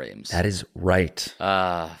Aura Frames. That is right.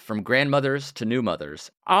 From grandmothers to new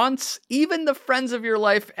mothers, aunts, even the friends of your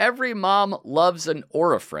life, every mom loves an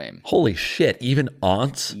Aura frame. Holy shit, even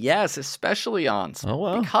aunts? Yes, especially aunts. Oh,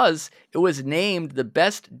 wow. Because it was named the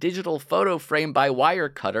best digital photo frame by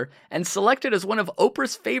Wirecutter and selected as one of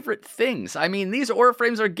Oprah's favorite things. I mean, these Aura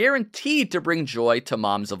frames are guaranteed to bring joy to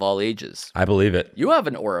moms of all ages. I believe it. You have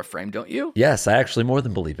an Aura frame, don't you? Yes, I actually more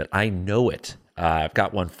than believe it. I know it. I've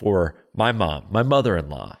got one for my mom, my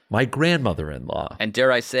mother-in-law, my grandmother-in-law. And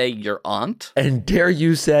dare I say, your aunt? And dare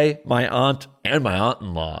you say, my aunt and my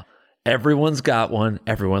aunt-in-law. Everyone's got one.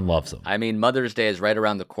 Everyone loves them. I mean, Mother's Day is right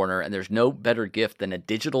around the corner, and there's no better gift than a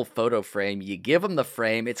digital photo frame. You give them the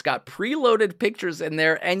frame. It's got preloaded pictures in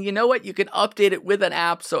there, and you know what? You can update it with an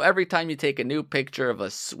app, so every time you take a new picture of a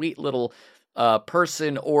sweet little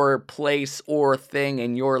person or place or thing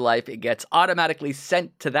in your life, it gets automatically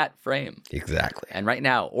sent to that frame. Exactly. And right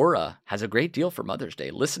now, Aura has a great deal for Mother's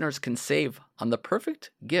Day. Listeners can save on the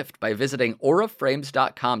perfect gift by visiting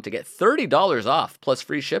auraframes.com to get $30 off plus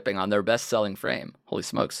free shipping on their best-selling frame. Holy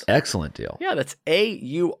smokes. Excellent deal. Yeah, that's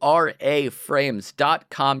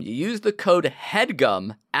auraframes.com. You use the code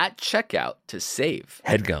HEADGUM at checkout to save.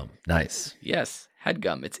 HeadGum. Nice. Yes.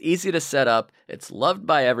 HeadGum. It's easy to set up. It's loved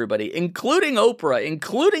by everybody, including Oprah,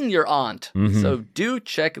 including your aunt. Mm-hmm. So do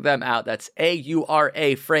check them out. That's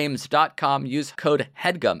auraframes.com. Use code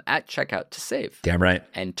HEADGUM at checkout to save. Damn right.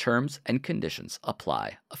 And terms and conditions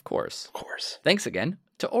apply, of course. Of course. Thanks again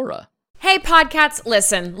to Aura. Hey, podcats,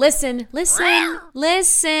 listen.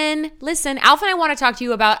 Alf and I want to talk to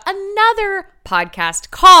you about another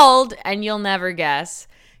podcast called, and you'll never guess,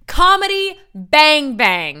 Comedy Bang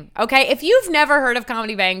Bang. Okay, if you've never heard of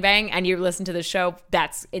Comedy Bang Bang and you listen to the show,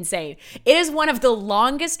 that's insane. It is one of the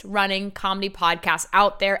longest running comedy podcasts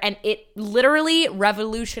out there, and it literally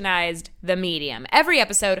revolutionized the medium. Every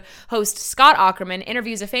episode, host Scott Aukerman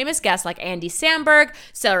interviews a famous guest like Andy Samberg,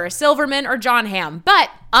 Sarah Silverman, or John Hamm. But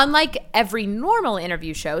unlike every normal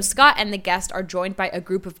interview show, Scott and the guest are joined by a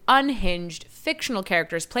group of unhinged fictional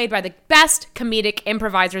characters played by the best comedic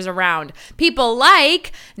improvisers around. People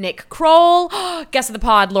like Nick Kroll, guest of the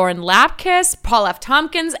pod Lauren Lapkus, Paul F.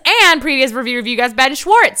 Tompkins, and previous review guest Ben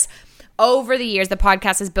Schwartz. Over the years, the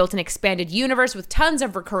podcast has built an expanded universe with tons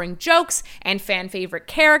of recurring jokes and fan favorite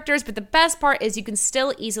characters, but the best part is you can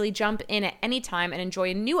still easily jump in at any time and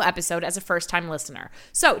enjoy a new episode as a first-time listener.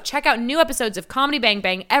 So check out new episodes of Comedy Bang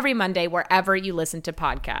Bang every Monday wherever you listen to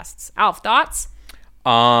podcasts. Alf, thoughts?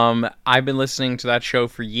 I've been listening to that show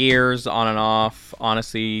for years, on and off,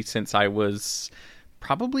 honestly, since I was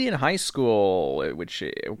probably in high school, which,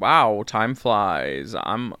 wow, time flies.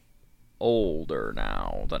 I'm older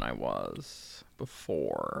now than I was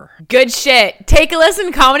before. Good shit. Take a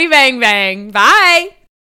listen, Comedy Bang Bang. Bye.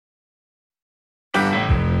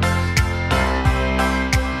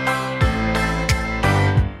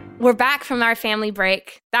 We're back from our family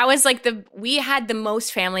break. That was like we had the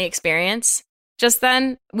most family experience just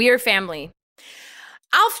then. We are family.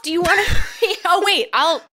 Alf, do you want to? Oh wait,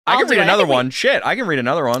 I can read another one. Shit, I can read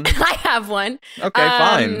another one. I have one. Okay,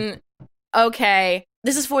 fine. Okay,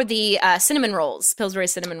 this is for the cinnamon rolls, Pillsbury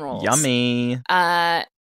cinnamon rolls. Yummy.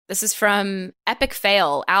 This is from Epic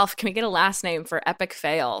Fail. Alf, can we get a last name for Epic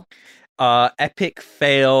Fail? Epic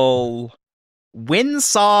Fail Win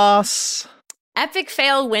Sauce. Epic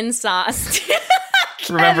Fail Win Sauce.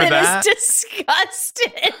 Remember Kevin that? is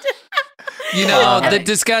disgusted. You know, the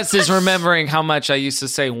disgust is remembering how much I used to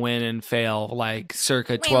say win and fail like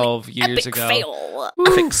circa 12 years Epic ago. Fail.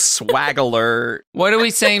 Epic swag alert. What are we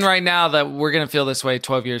saying right now that we're going to feel this way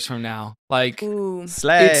 12 years from now? Like, Ooh.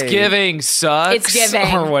 Slay. it's giving sucks. It's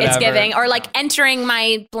giving. Or whatever. It's giving. Or like entering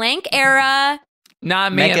my blank era.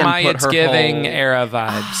 Not me Megan and my put it's her giving whole- era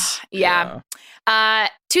vibes. Yeah.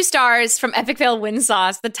 2 stars from Epic Fail Win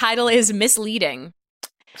Sauce. The title is misleading.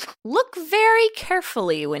 Look very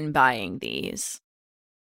carefully when buying these.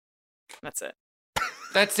 That's it.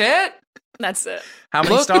 That's it? That's it. How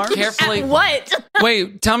many Look stars? carefully. What?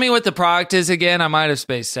 Wait, tell me what the product is again. I might have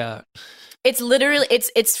spaced out. It's literally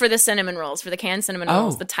it's for the cinnamon rolls, for the canned cinnamon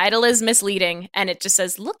rolls. Oh. The title is misleading, and it just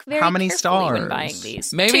says, "Look very How many carefully when stars? buying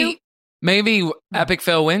these." Maybe 2. maybe Epic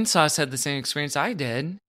Fail Win Sauce had the same experience I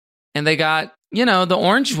did, and they got the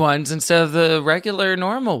orange ones instead of the regular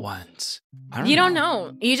normal ones. You don't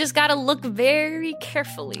know. You just gotta look very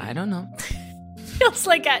carefully. I don't know. Feels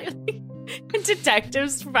like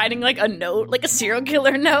detectives providing like a note, like a serial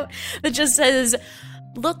killer note that just says,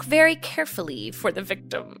 "Look very carefully for the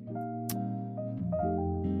victim."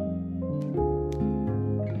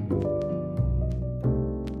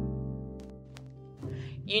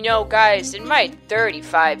 You know, guys, in my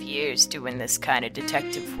 35 years doing this kind of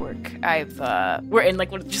detective work, we're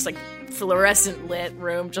in just fluorescent lit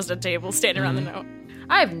room, just a table standing around the note.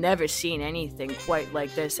 I've never seen anything quite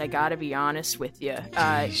like this, I gotta be honest with you.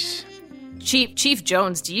 Chief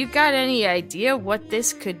Jones, do you got any idea what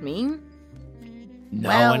this could mean? No,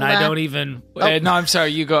 I don't even. No, I'm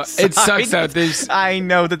sorry. You go. It sucks out. I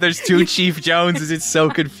know that there's two Chief Joneses. It's so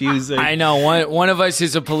confusing. I know. One of us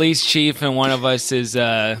is a police chief, and one of us is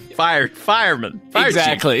fireman. Fire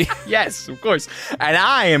exactly. Chief. Yes, of course. And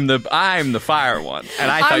I'm the fire one. And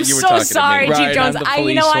I thought you were talking to me. I'm so sorry, Chief Jones. I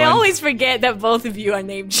one. always forget that both of you are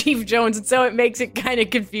named Chief Jones, and so it makes it kind of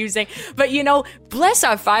confusing. But bless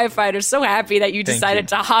our firefighters. So happy that you decided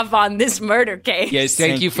to hop on this murder case. Yes,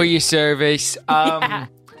 thank you for your service.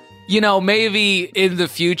 Maybe in the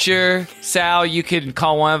future, Sal, you could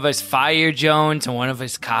call one of us Fire Jones and one of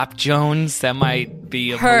us Cop Jones. That might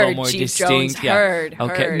be a little more Chief distinct. Jones, yeah. heard.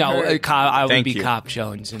 Okay. Heard, no, heard. I would Thank be you. Cop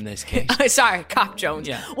Jones in this case. Sorry, Cop Jones.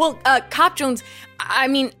 Yeah. Well, Cop Jones, I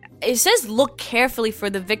mean, it says look carefully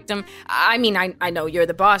for the victim. I mean, I know you're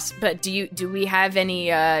the boss, but do we have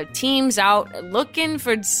any teams out looking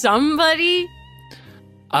for somebody?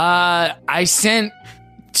 I sent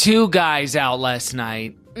 2 guys out last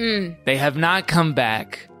night. They have not come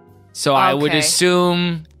back. So I would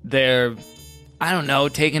assume they're, I don't know,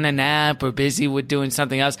 taking a nap or busy with doing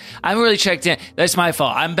something else. I haven't really checked in. That's my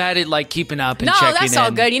fault. I'm bad at keeping up and checking in. No, that's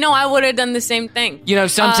all good. I would have done the same thing.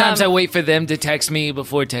 Sometimes I wait for them to text me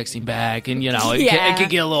before texting back, and it could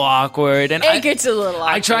get a little awkward. And it gets a little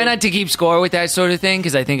awkward. I try not to keep score with that sort of thing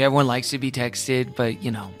because I think everyone likes to be texted. But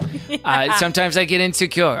sometimes I get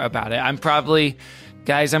insecure about it. I'm probably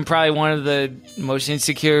one of the most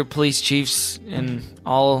insecure police chiefs in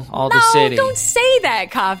all the city. No, don't say that,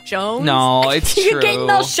 Cop Jones. No, it's You're true. getting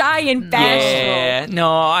all shy and bashful. Yeah,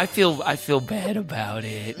 no, I feel bad about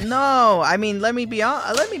it. No, I mean, let me be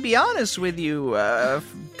honest with you,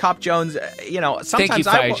 Cop Jones. Sometimes Thank you,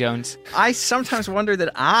 Fire Jones. I sometimes wonder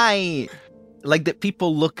that that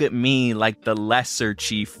people look at me like the lesser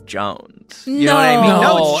Chief Jones. You know what I mean?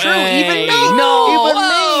 No, it's true. Even me.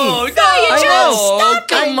 Fire Jones, stop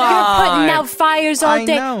come it. on. You're putting out fires all I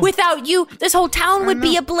day. know. Without you, this whole town would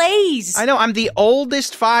be ablaze. I know. I'm the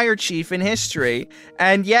oldest fire chief in history,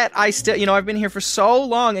 and yet I still, I've been here for so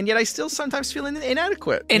long, and yet I still sometimes feel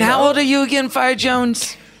inadequate. And how old are you again, Fire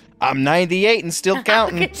Jones? I'm 98 and still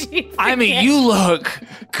counting. I mean, you look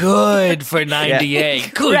good for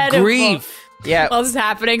 98. Good Incredible. grief. Yeah. While this is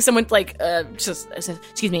happening, someone excuse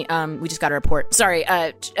me, we just got a report. Sorry,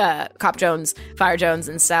 Cop Jones, Fire Jones,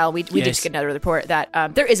 and Sal, we did just get another report that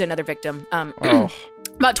there is another victim.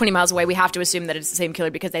 About 20 miles away. We have to assume that it's the same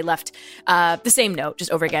killer because they left the same note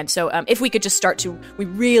just over again. So if we could just we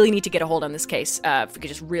really need to get a hold on this case. If we could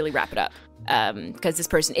just really wrap it up because this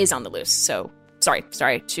person is on the loose. So sorry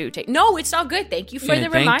to take. No, it's all good. Thank you for the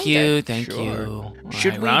reminder. Thank you.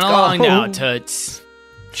 Should we run go? along now, Toots?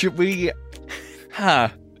 Should we? Huh.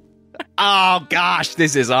 Oh gosh,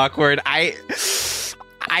 this is awkward. I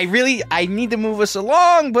need to move us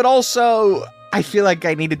along, but also I feel like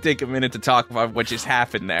I need to take a minute to talk about what just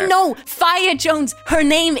happened there. No, Fire Jones, her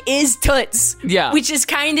name is Toots. Yeah. Which is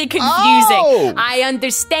kind of confusing. Oh. I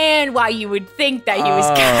understand why you would think that he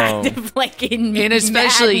was kind of like in And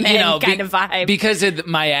especially, Mad Men kind of vibe. because of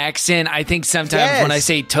my accent, I think sometimes when I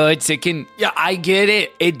say Toots, I get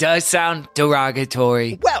it. It does sound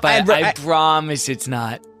derogatory. Well, but I promise it's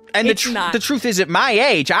not. And It's not. the truth is, at my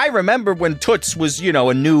age, I remember when Toots was,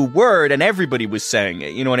 a new word and everybody was saying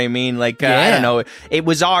it. You know what I mean? I don't know. It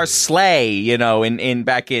was our sleigh, in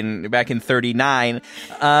back in 39.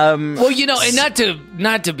 Well, and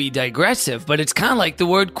not to be digressive, but it's kind of like the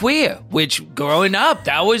word queer, which growing up,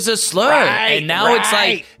 that was a slur. Right, and now it's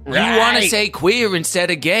like, you want to right. say queer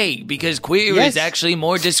instead of gay because queer Yes. is actually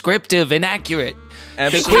more descriptive and accurate. The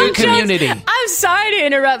Absolutely. queer community. I'm sorry to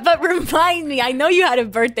interrupt, but remind me, I know you had a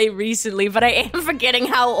birthday recently, but I am forgetting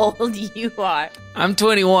how old you are. I'm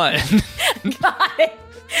 21. Got it.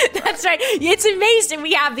 That's right. It's amazing.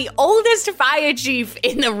 We have the oldest fire chief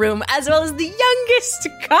in the room as well as the youngest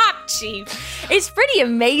cop chief. It's pretty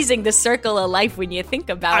amazing, the circle of life when you think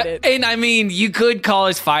about it. And I mean, you could call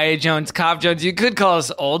us Fire Jones, Cop Jones. You could call us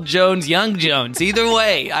Old Jones, Young Jones. Either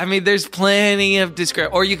way. I mean, there's plenty of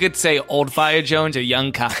description. Or you could say Old Fire Jones or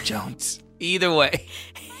Young Cop Jones. Either way.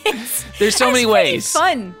 There's so many ways. It's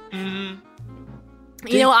fun. Mm-hmm.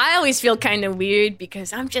 I always feel kind of weird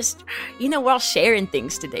because I'm just, we're all sharing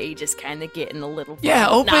things today, just kind of getting a little. Yeah,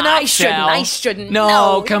 open up, I shouldn't. Sal. I shouldn't.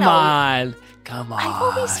 No, come on. Come on. I've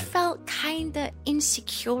always felt kind of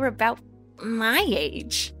insecure about my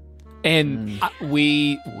age. And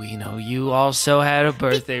we know you also had a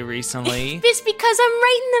birthday recently. It's because I'm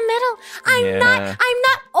right in the middle. I'm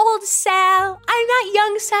not old Sal. I'm not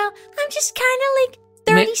young Sal. I'm just kind of like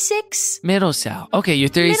 36. Middle Sal. Okay, you're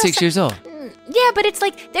 36 years old. Yeah, but it's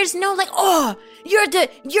like there's no like, oh, you're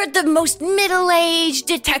the most middle-aged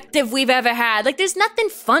detective we've ever had. Like there's nothing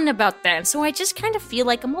fun about that. So I just kind of feel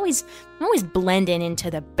like I'm always blending into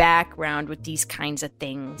the background with these kinds of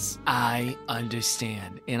things. I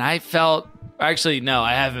understand. And I felt actually no,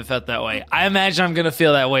 I haven't felt that way. I imagine I'm gonna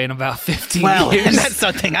feel that way in about 15 years. And that's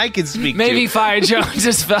something I can speak Maybe to. Fire Jones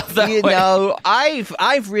has felt that way. You know,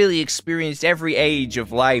 I've really experienced every age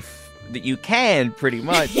of life that you can, pretty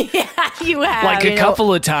much. Yeah, you have. Like a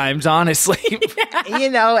couple of times, honestly. You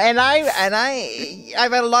know, and I've had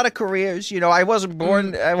a lot of careers. You know, I wasn't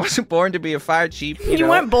born to be a fire chief. You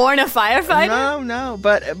weren't born a firefighter? No.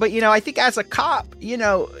 But you know, I think as a cop, you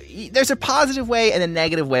know, there's a positive way and a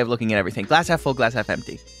negative way of looking at everything. Glass half full, glass half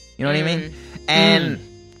empty. You know what I mean? And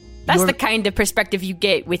that's the kind of perspective you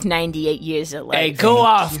get with 98 years of life. Hey, go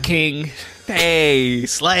off, King. Hey,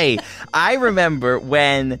 Slay. I remember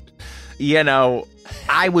when, you know,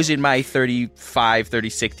 I was in my 35,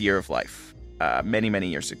 36th year of life many, many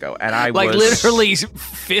years ago. And I like was... literally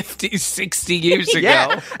 50, 60 years ago.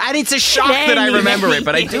 Yeah, and it's a shock that I remember it,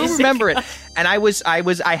 but I do remember it. And I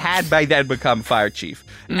had by then become fire chief.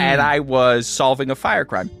 And I was solving a fire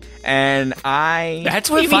crime. And That's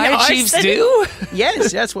what fire chiefs do?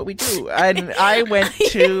 Yes, that's what we do. And I went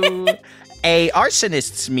to a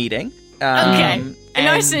arsonist's meeting. An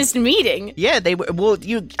arsonist meeting? Yeah, they were. Well,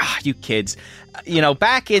 you kids. You know,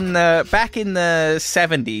 back in the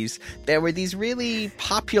 70s, there were these really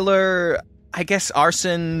popular, I guess,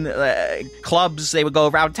 arson clubs. They would go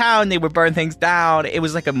around town. They would burn things down. It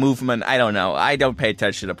was like a movement. I don't know. I don't pay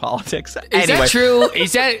attention to politics. Is that true?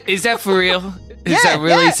 Is that for real? Is that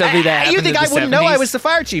really something that happened? You think in I the wouldn't 70s? know? I was the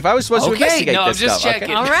fire chief. I was supposed to investigate no, this I'm just stuff. checking.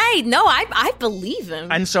 Okay? All right. No, I believe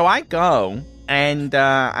him. And so I go, and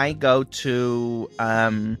I go to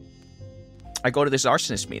this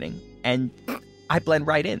arsonist meeting, and I blend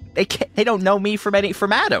right in. They don't know me from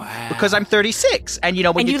Adam because I'm 36, and you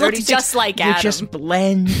know when and you're you look 36, just like Adam. You just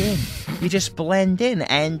blend in. You just blend in,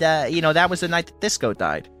 and you know that was the night that Disco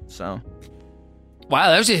died. So, wow,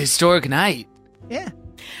 that was a historic night. Yeah.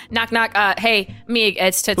 Knock knock. Hey, me.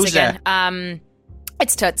 It's Toots Who's again. that?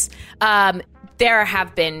 It's Toots. There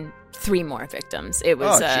have been 3 more victims. It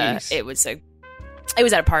was at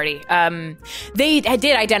a party. They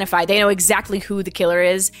did identify. They know exactly who the killer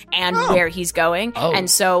is and where he's going. Oh. And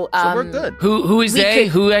so we're good. Who is they?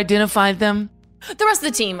 Who identified them? The rest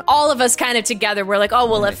of the team, all of us kind of together, we're like, oh,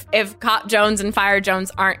 well, if Cop Jones and Fire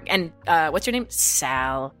Jones aren't, and what's your name?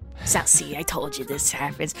 Sal, see, I told you this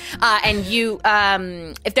happens. And you,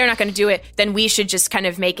 if they're not going to do it, then we should just kind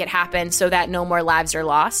of make it happen so that no more lives are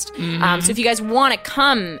lost. So if you guys want to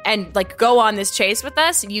come and like go on this chase with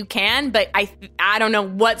us, you can. But I don't know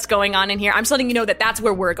what's going on in here. I'm just letting you know that that's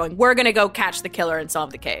where we're going. We're going to go catch the killer and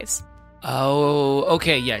solve the case. Oh,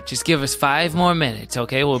 okay, yeah. Just give us 5 more minutes,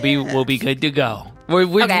 okay? We'll be good to go. We're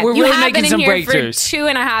Okay, really you have making been in some here breakthroughs. for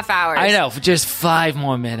 2.5 hours. I know, for just 5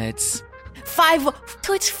 more minutes.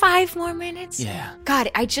 5 more minutes? Yeah.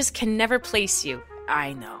 God, I just can never place you.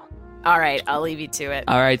 I know. All right, I'll leave you to it.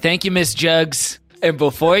 All right, thank you, Miss Jugs. And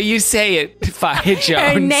before you say it, Fire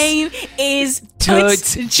Jones. Her name is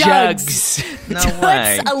Toots Jugs. No Toots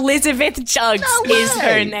way. Elizabeth Jugs is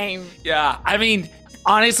her name. Yeah, I mean,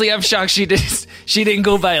 honestly, I'm shocked she didn't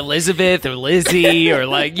go by Elizabeth or Lizzie or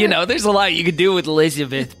like, you know, there's a lot you could do with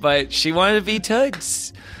Elizabeth, but she wanted to be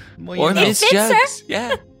Toots. Well, Or you know. Miss It fits her. Jugs.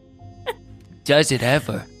 Yeah. Does it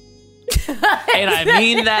ever? And I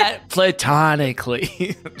mean that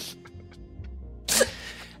platonically.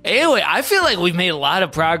 Anyway, I feel like we've made a lot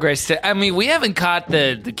of progress. I mean, we haven't caught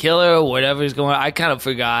the killer or whatever's going on. I kind of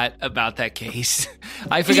forgot about that case.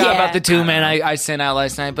 I forgot about the 2 men I sent out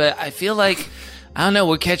last night, but I feel like, I don't know,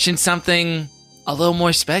 we're catching something a little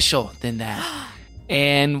more special than that.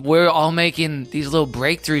 And we're all making these little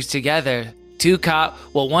breakthroughs together.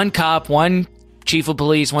 1 cop, 1 chief of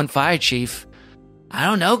police, 1 fire chief. I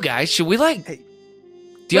don't know, guys. Should we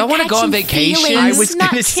do y'all want to go on vacation? Feelings, I was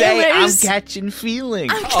not gonna say killers. I'm catching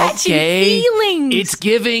feelings. I'm catching feelings. It's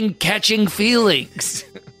giving catching feelings.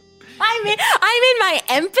 I'm in my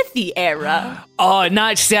empathy era. Oh,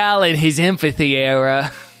 not Sal in his empathy era.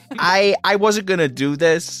 I wasn't gonna do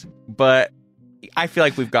this, but I feel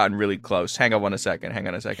like we've gotten really close. Hang on a second.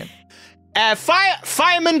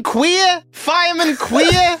 Fireman Queer?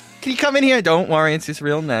 Can you come in here? Don't worry, it's his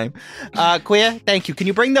real name. Queer, thank you. Can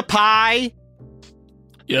you bring the pie?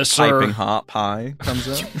 Yes, sir. Piping hot pie comes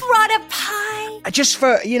up. Brought a pie. Just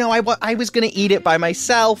for, I was going to eat it by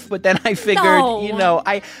myself, but then I figured, No.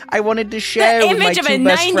 I wanted to share The with my image of two a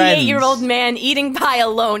best friends. 98-year-old man eating pie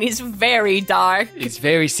alone is very dark. It's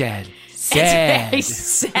very sad. It's very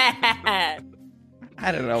sad.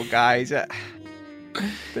 I don't know, guys. It's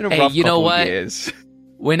been a Hey, rough you know couple what? years.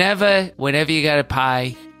 Whenever you got a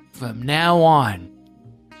pie, from now on,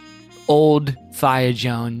 old Fire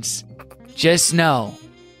Jones, just know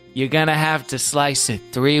you're gonna have to slice it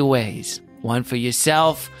 3 ways. One for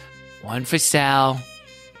yourself, one for Sal,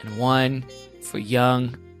 and one for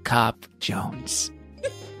young Cop Jones.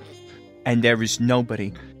 And there is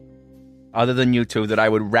nobody other than you two that I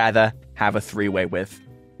would rather have a 3-way with.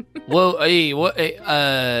 Well, hey, what?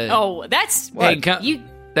 That's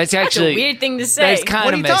That's a actually weird thing to say. That's kind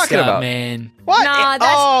What are of you messed talking up, about? man. What? Nah,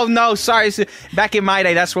 Oh no, sorry. Back in my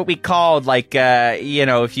day, that's what we called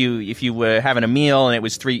if you were having a meal and it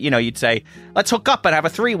was 3, you'd say, "Let's hook up and have a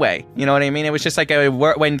 3-way." You know what I mean? It was just like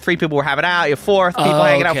when 3 people were having out, your 4th people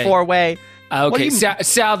hanging out 4-way. Okay,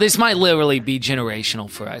 Sal, this might literally be generational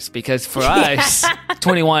for us because for us,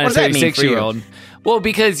 21 and What does that mean for you? 36-year-old. Well,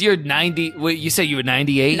 because you're 90. Wait, you said you were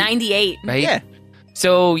 98? 98. Right? Yeah.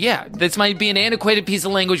 So, yeah, this might be an antiquated piece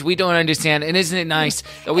of language we don't understand. And isn't it nice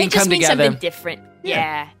that we It can just come means together? something different.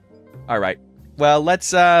 Yeah. All right. Well,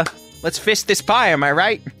 let's fist this pie. Am I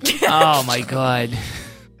right? Oh, my God.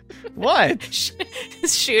 What?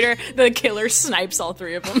 Shooter, the killer snipes all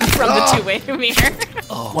 3 of them from the two-way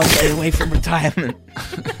mirror. One day away from retirement.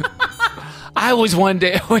 I was one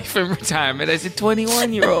day away from retirement as a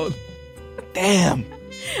 21-year-old. Damn.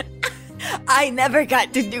 I never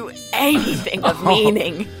got to do anything of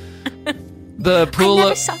meaning. The I pool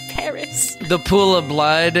never of saw Paris. the pool of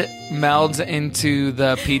blood melds into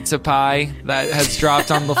the pizza pie that has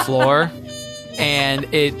dropped on the floor, and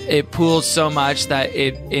it pools so much that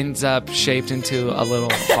it ends up shaped into a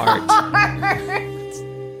little heart.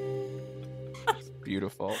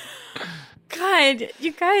 Beautiful. God,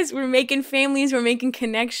 you guys, we're making families, we're making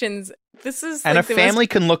connections. This is And like a the family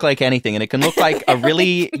can look like anything, and it can look like a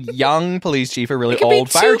really young police chief, a really It could old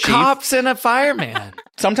be fire 2 chief. cops and a fireman.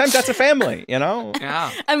 Sometimes that's a family, Yeah. most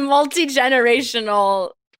a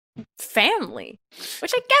multi-generational family,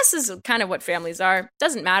 which I guess is kind of what families are.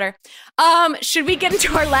 Doesn't matter. Should we get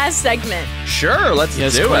into our last segment? Sure, let's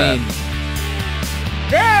Yes, do queen. it.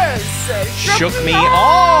 This Shook me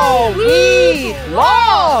all week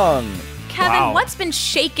long. Kevin, Wow. what's been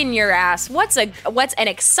shaking your ass? What's an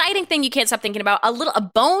exciting thing you can't stop thinking about? A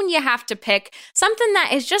bone you have to pick, something that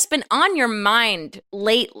has just been on your mind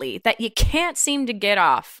lately that you can't seem to get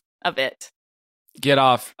off of it. Get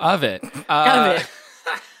off of it. Of it.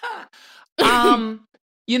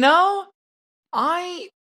 I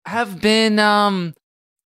have been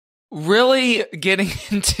really getting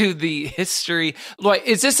into the history. Like,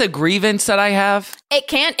 is this a grievance that I have? It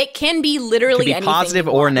can be literally Could be anything positive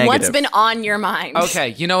you or want. negative. What's been on your mind? Okay,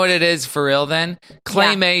 you know what it is for real then?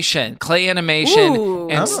 Claymation, clay animation, Ooh.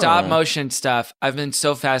 and Oh. stop motion stuff. I've been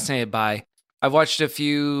so fascinated by. I've watched a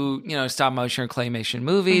few, stop motion or claymation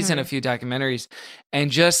movies and a few documentaries,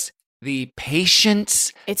 and just the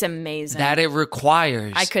patience It's amazing. that it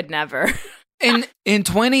requires. I could never. in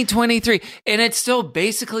 2023, and it's still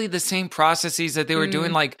basically the same processes that they were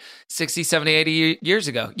doing like 60, 70, 80 years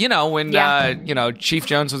ago. When Chief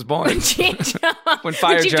Jones was born. When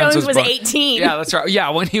Fire Chief Jones Jones was born. 18. Yeah, that's right.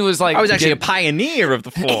 Yeah, when he was like I was actually a pioneer of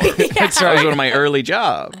the floor. That's That was right. one of my early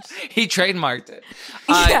jobs. He trademarked it.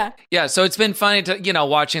 Yeah. So it's been funny to,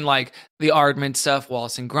 watching like the Aardman stuff,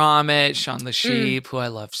 Wallace and Gromit, Shaun the Sheep, who I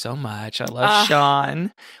love so much. I love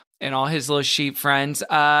Shaun and all his little sheep friends.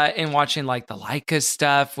 And watching like the Leica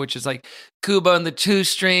stuff, which is like Kubo and the Two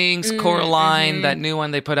Strings, Coraline, that new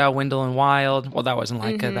one they put out, Wendell and Wild. Well, that wasn't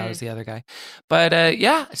Leica, that was the other guy. But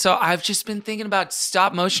so I've just been thinking about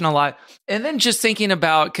stop motion a lot. And then just thinking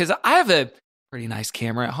about, because I have a pretty nice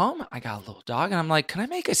camera at home. I got a little dog, and I'm like, can I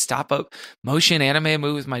make a stop motion animated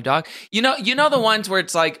movie with my dog? You know the ones where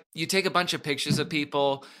it's like you take a bunch of pictures of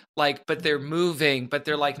people, like, but they're moving, but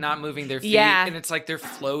they're like not moving their feet, and it's like they're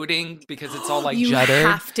floating because it's all like You juddered.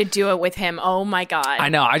 have to do it with him. Oh my God. I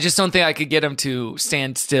know. I just don't think I could get him to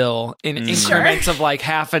stand still in increments of like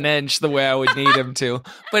half an inch the way I would need him to.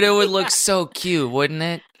 But it would look so cute, wouldn't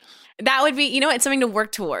it? That would be, it's something to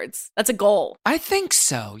work towards. That's a goal. I think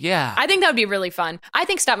so, yeah. I think that would be really fun. I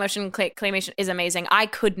think stop motion claymation is amazing. I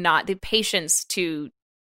could not. The patience to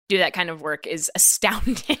do that kind of work is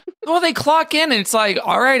astounding. Well, they clock in and it's like,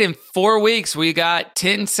 all right, in 4 weeks, we got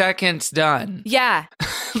 10 seconds done. Yeah.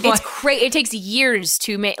 It's crazy. It takes years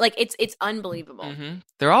to make, like, it's unbelievable.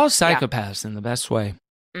 They're all psychopaths in the best way.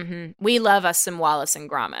 We love us some Wallace and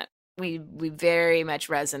Gromit. we very much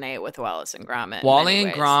resonate with Wallace and Gromit. in Wally many and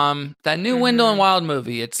ways. Grom, that new Wendell and Wild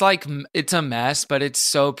movie. It's like it's a mess, but it's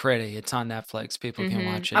so pretty. It's on Netflix. People can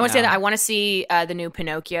watch it. I want to say now. that I want to see the new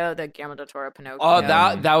Pinocchio, the Guillermo del Toro Pinocchio. Oh,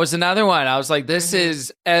 that was another one. I was like, this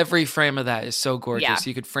is every frame of that is so gorgeous. Yeah.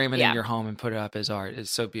 You could frame it Yeah. in your home and put it up as art. It's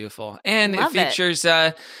so beautiful, and Love it features.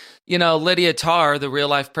 Lydia Tarr, the real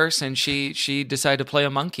life person. She decided to play a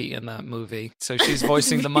monkey in that movie, so she's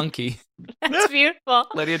voicing the monkey. That's beautiful.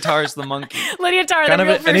 Lydia Tarr's the monkey. Lydia Tarr, Kind the of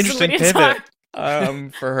real an person, interesting Lydia pivot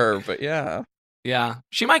Tarr. for her, but yeah. Yeah,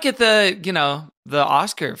 she might get the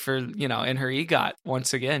Oscar for in her EGOT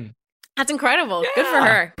once again. That's incredible. Good for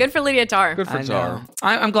her. Good for Lydia Tarr. Good for I Tar. know.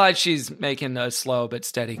 I'm glad she's making a slow but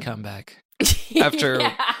steady comeback after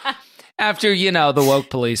after the woke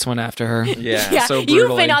police went after her. Yeah, so You've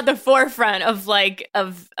brutally. been on the forefront of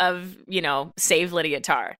save Lydia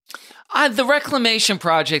Tarr. The reclamation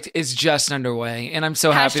project is just underway, and I'm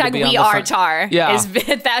so happy to Hashtag be on we the are front. Tar. Yeah.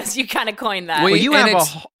 That's you kind of coined that. Well, you and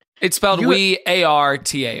have it's spelled you- we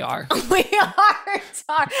ARTAR. We are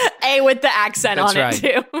Tar. A with the accent That's on right.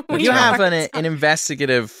 it too. We you are have Tar. an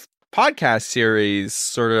investigative podcast series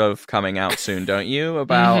sort of coming out soon, don't you?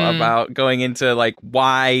 About going into like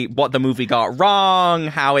what the movie got wrong,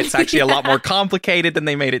 how it's actually a lot more complicated than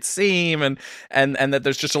they made it seem, and that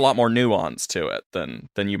there's just a lot more nuance to it than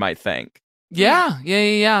you might think. Yeah.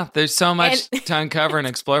 There's so much to uncover and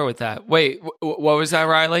explore with that. Wait, what was that,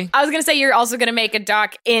 Riley? I was going to say you're also going to make a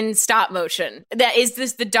doc in stop motion. That is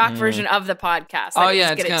this the doc version of the podcast? Oh,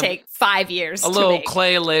 yeah, it's it's going to gonna- take 5 years. A to little make.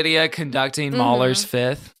 Clay Lydia conducting Mahler's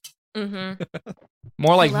Fifth. Mm-hmm.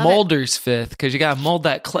 More like love it. Mulder's Fifth, because you got to mold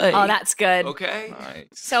that clay. Oh, that's good. okay. Nice.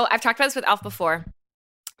 So I've talked about this with Alf before,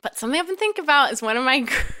 but something I've been thinking about is one of my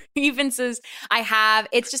grievances I have.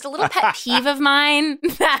 It's just a little pet peeve of mine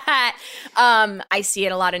that I see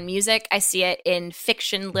it a lot in music. I see it in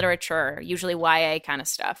fiction literature, usually YA kind of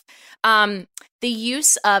stuff. The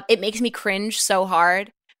use of it makes me cringe so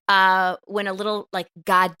hard when a little like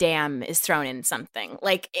goddamn is thrown in something.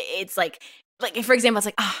 Like it's like for example, it's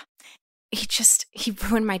like he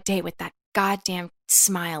ruined my day with that goddamn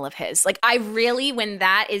smile of his. Like I really, when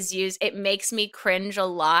that is used, it makes me cringe a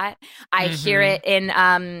lot. I hear it in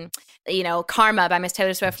Karma by Miss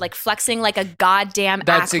Taylor Swift, like flexing like a goddamn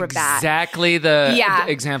That's acrobat. exactly the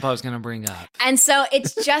example I was going to bring up. And so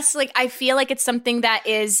it's just like I feel like it's something that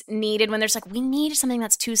is needed when there's like we need something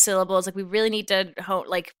that's 2 syllables, like we really need to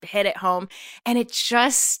hit it home, and it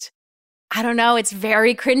just I don't know, it's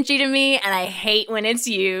very cringy to me, and I hate when it's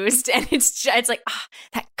used, and it's like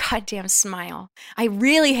that goddamn smile. I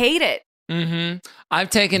really hate it. Mm-hmm. I've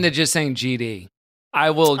taken to just saying GD.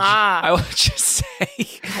 I will just say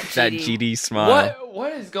That GD smile.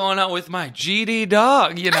 What is going on with my GD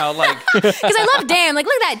dog? Like Because I love damn, like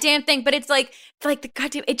look at that damn thing, but it's like the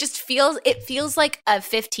goddamn. It just feels like a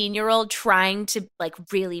 15-year-old trying to like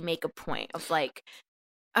really make a point of like.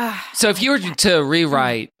 So if you were to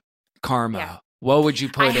rewrite Karma, what would you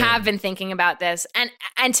put I in? have been thinking about this,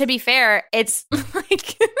 and to be fair, it's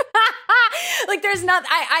like like there's not.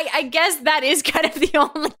 I guess that is kind of the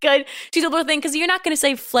only good suitable thing because you're not going to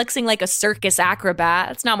say flexing like a circus acrobat.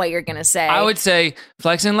 That's not what you're going to say. I would say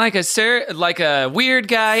flexing like a weird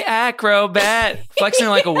guy acrobat, flexing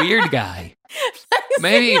like a weird guy.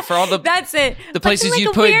 Maybe for all the that's it. The places Flexing you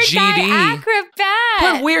like a put weird guy GD.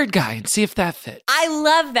 acrobat. Put weird guy and see if that fits. I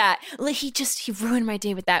love that. Like, he ruined my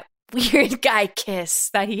day with that weird guy kiss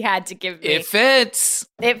that he had to give me. It fits.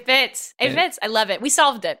 It fits. I love it. We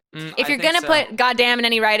solved it. If you're going to put goddamn in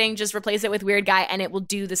any writing, just replace it with weird guy and it will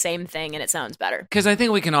do the same thing and it sounds better. Because I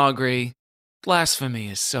think we can all agree, blasphemy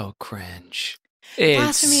is so cringe.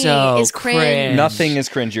 Blasphemy It's so is cringe. Nothing is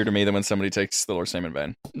cringier to me than when somebody takes the Lord's name in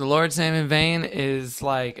vain. The Lord's name in vain is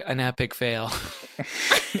like an epic fail.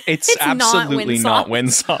 It's absolutely not win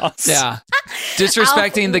sauce. Yeah.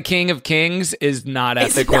 Disrespecting the King of Kings is not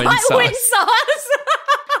epic win Not sauce. win sauce.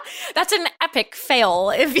 That's an epic fail.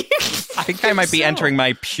 If you, I think I might be entering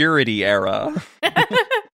my purity era.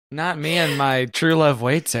 Not me and my true love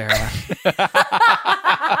waits era.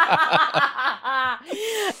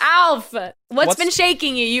 Alf, what's been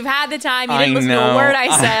shaking you? You've had the time. You didn't listen to know. a word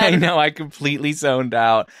I said. I know. I completely zoned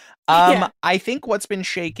out. Yeah. I think what's been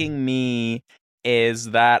shaking me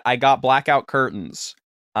is that I got blackout curtains.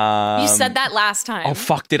 You said that last time. Oh,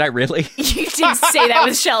 fuck. Did I really? You did say that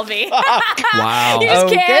with Shelby. Wow. You just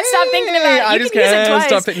can't stop thinking about it. I You just can use it can't twice.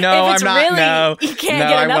 stop it. No, If it's I'm not. really- no, you can't no,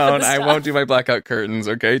 get I enough of won't. the I stuff. won't do my blackout curtains.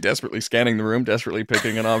 Okay, desperately scanning the room, desperately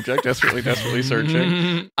picking an object, desperately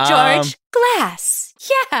searching. George Glass.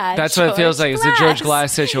 Yeah. That's what it feels like. It's a George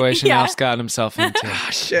Glass situation Yeah. Alf's got himself into.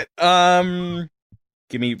 Shit.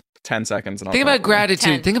 Give me 10 seconds and I'll Think come about up with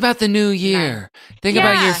gratitude. 10, Think about the new year. 9. Think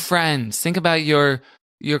about your Yeah. friends. Think about your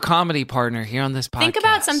comedy partner here on this podcast. Think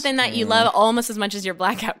about something that you love almost as much as your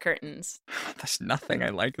blackout curtains. one. There's nothing I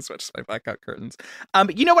like as much as my blackout curtains.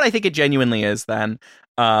 You know what I think it genuinely is then?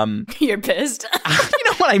 You're pissed. You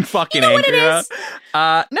know what I'm fucking angry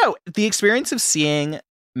about? No, the experience of seeing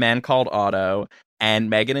Man Called Otto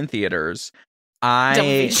and Megan in theaters.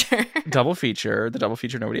 Double feature. The double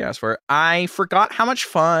feature nobody asked for. I forgot how much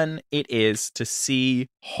fun it is to see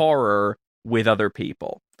horror with other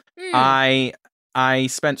people. I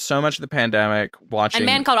spent so much of the pandemic watching. And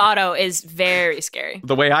Man Called Otto is very scary.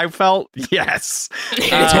 The way I felt, yes.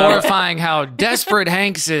 It's horrifying how desperate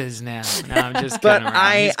Hanks is now. No, I'm just But kidding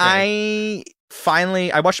around. He's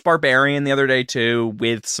great. I watched Barbarian the other day too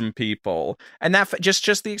with some people, and that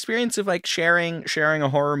just the experience of like sharing a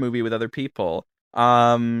horror movie with other people,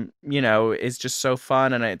 is just so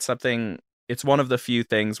fun, and it's one of the few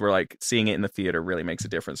things where like seeing it in the theater really makes a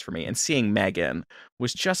difference for me. And seeing Megan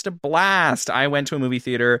was just a blast. I went to a movie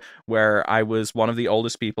theater where I was one of the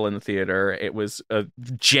oldest people in the theater. It was a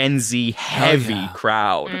Gen Z heavy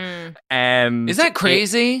crowd. And Is that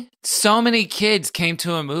crazy? So many kids came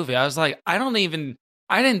to a movie. I was like, I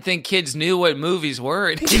didn't think kids knew what movies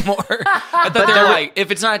were anymore. I thought they were like,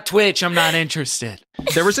 if it's not Twitch, I'm not interested.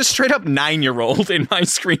 There was a straight up 9-year-old in my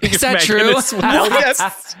screening. Is that Megan true? as well,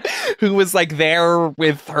 yes, who was like there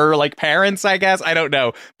with her like parents, I guess. I don't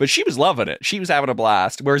know, but she was loving it. She was having a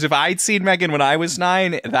blast. Whereas if I'd seen Megan when I was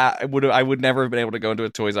 9, I would never have been able to go into a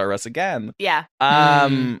Toys R Us again. Yeah.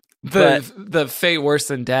 The fate worse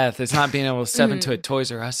than death is not being able to step into a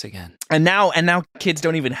Toys R Us again. And now kids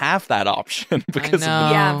don't even have that option because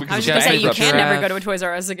I was just gonna say you can never giraffe. go to a Toys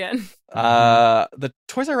R Us again. the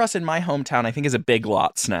Toys R Us in my hometown, I think, is a Big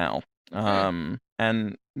Lots now. And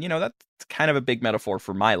that's kind of a big metaphor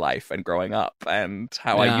for my life and growing up and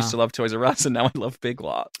how I used to love Toys R Us and now I love Big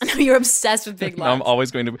Lots. You're obsessed with Big Lots. I'm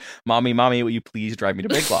always going to, mommy, will you please drive me to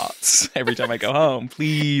Big Lots every time I go home?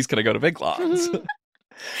 Please, can I go to Big Lots?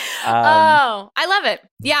 I love it.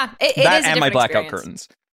 Yeah, it is a and different my blackout experience. curtains.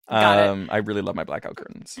 Got it. I really love my blackout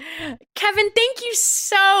curtains. Kevin, thank you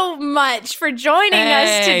so much for joining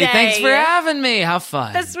us today. Thanks for having me. How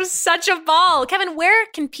fun. This was such a ball. Kevin, where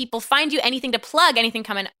can people find you? Anything to plug? Anything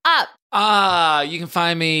coming up? You can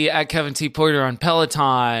find me at Kevin T. Porter on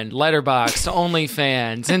Peloton, Letterboxd,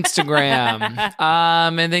 OnlyFans, Instagram.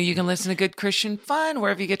 And then you can listen to Good Christian Fun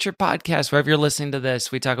wherever you get your podcast, wherever you're listening to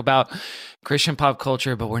this. We talk about Christian pop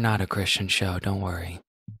culture, but we're not a Christian show. Don't worry.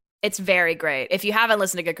 It's very great. If you haven't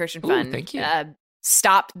listened to Good Christian Fun, thank you.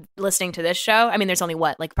 Stop listening to this show. I mean, there's only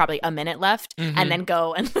probably a minute left, and then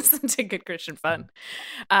go and listen to Good Christian Fun.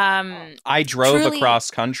 I drove truly,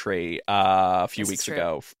 across country a few weeks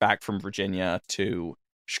ago, back from Virginia to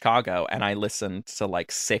Chicago, and I listened to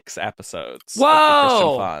like 6 episodes. Whoa! Of Good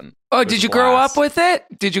Christian Fun. Oh, did you grow up with it?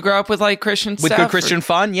 Did you grow up with like Christian stuff? With Good Christian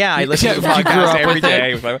Fun? Yeah, I listened to the You grew podcast up every with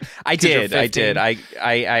day. it? I 'Cause you're did. I 15. did. I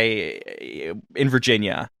in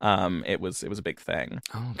Virginia, it was a big thing.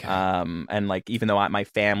 Okay. And like even though my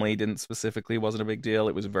family wasn't a big deal,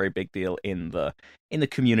 it was a very big deal in the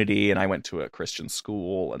community, and I went to a Christian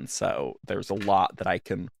school, and so there's a lot that I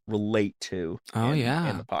can relate to in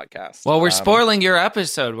the podcast. Well, we're spoiling your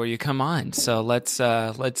episode where you come on, so let's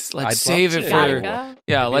save it for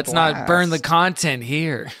let's not burn the content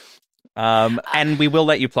here. And we will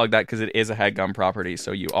let you plug that because it is a HeadGum property,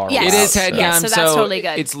 so you are Yes. It is Yes, HeadGum, so that's totally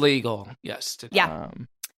good. It's legal. Yes. Yeah.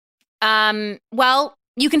 Well,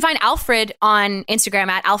 you can find Alfred on Instagram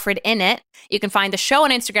at AlfredInit. You can find the show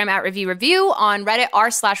on Instagram at Review, on Reddit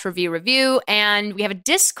r/Review, and we have a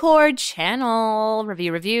Discord channel,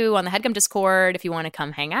 Review, on the HeadGum Discord if you want to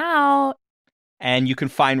come hang out. And you can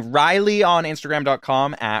find Riley on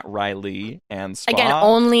Instagram.com at Riley and Spa. Again,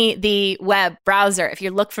 only the web browser. If you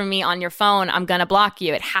look for me on your phone, I'm going to block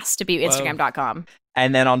you. It has to be Instagram.com.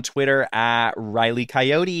 And then on Twitter at Riley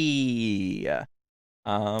Coyote.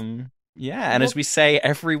 And as we say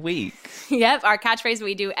every week. Yep, our catchphrase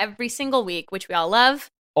we do every single week, which we all love.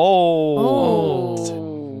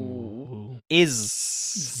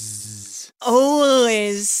 Is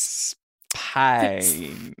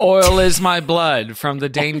pine. Oil is my blood from the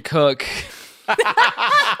Dane Cook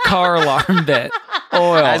car alarm bit.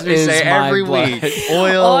 Oil As we is say my every blood. week.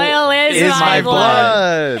 Oil is my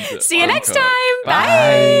blood. See you next time.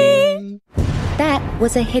 Bye. That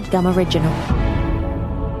was a HeadGum original.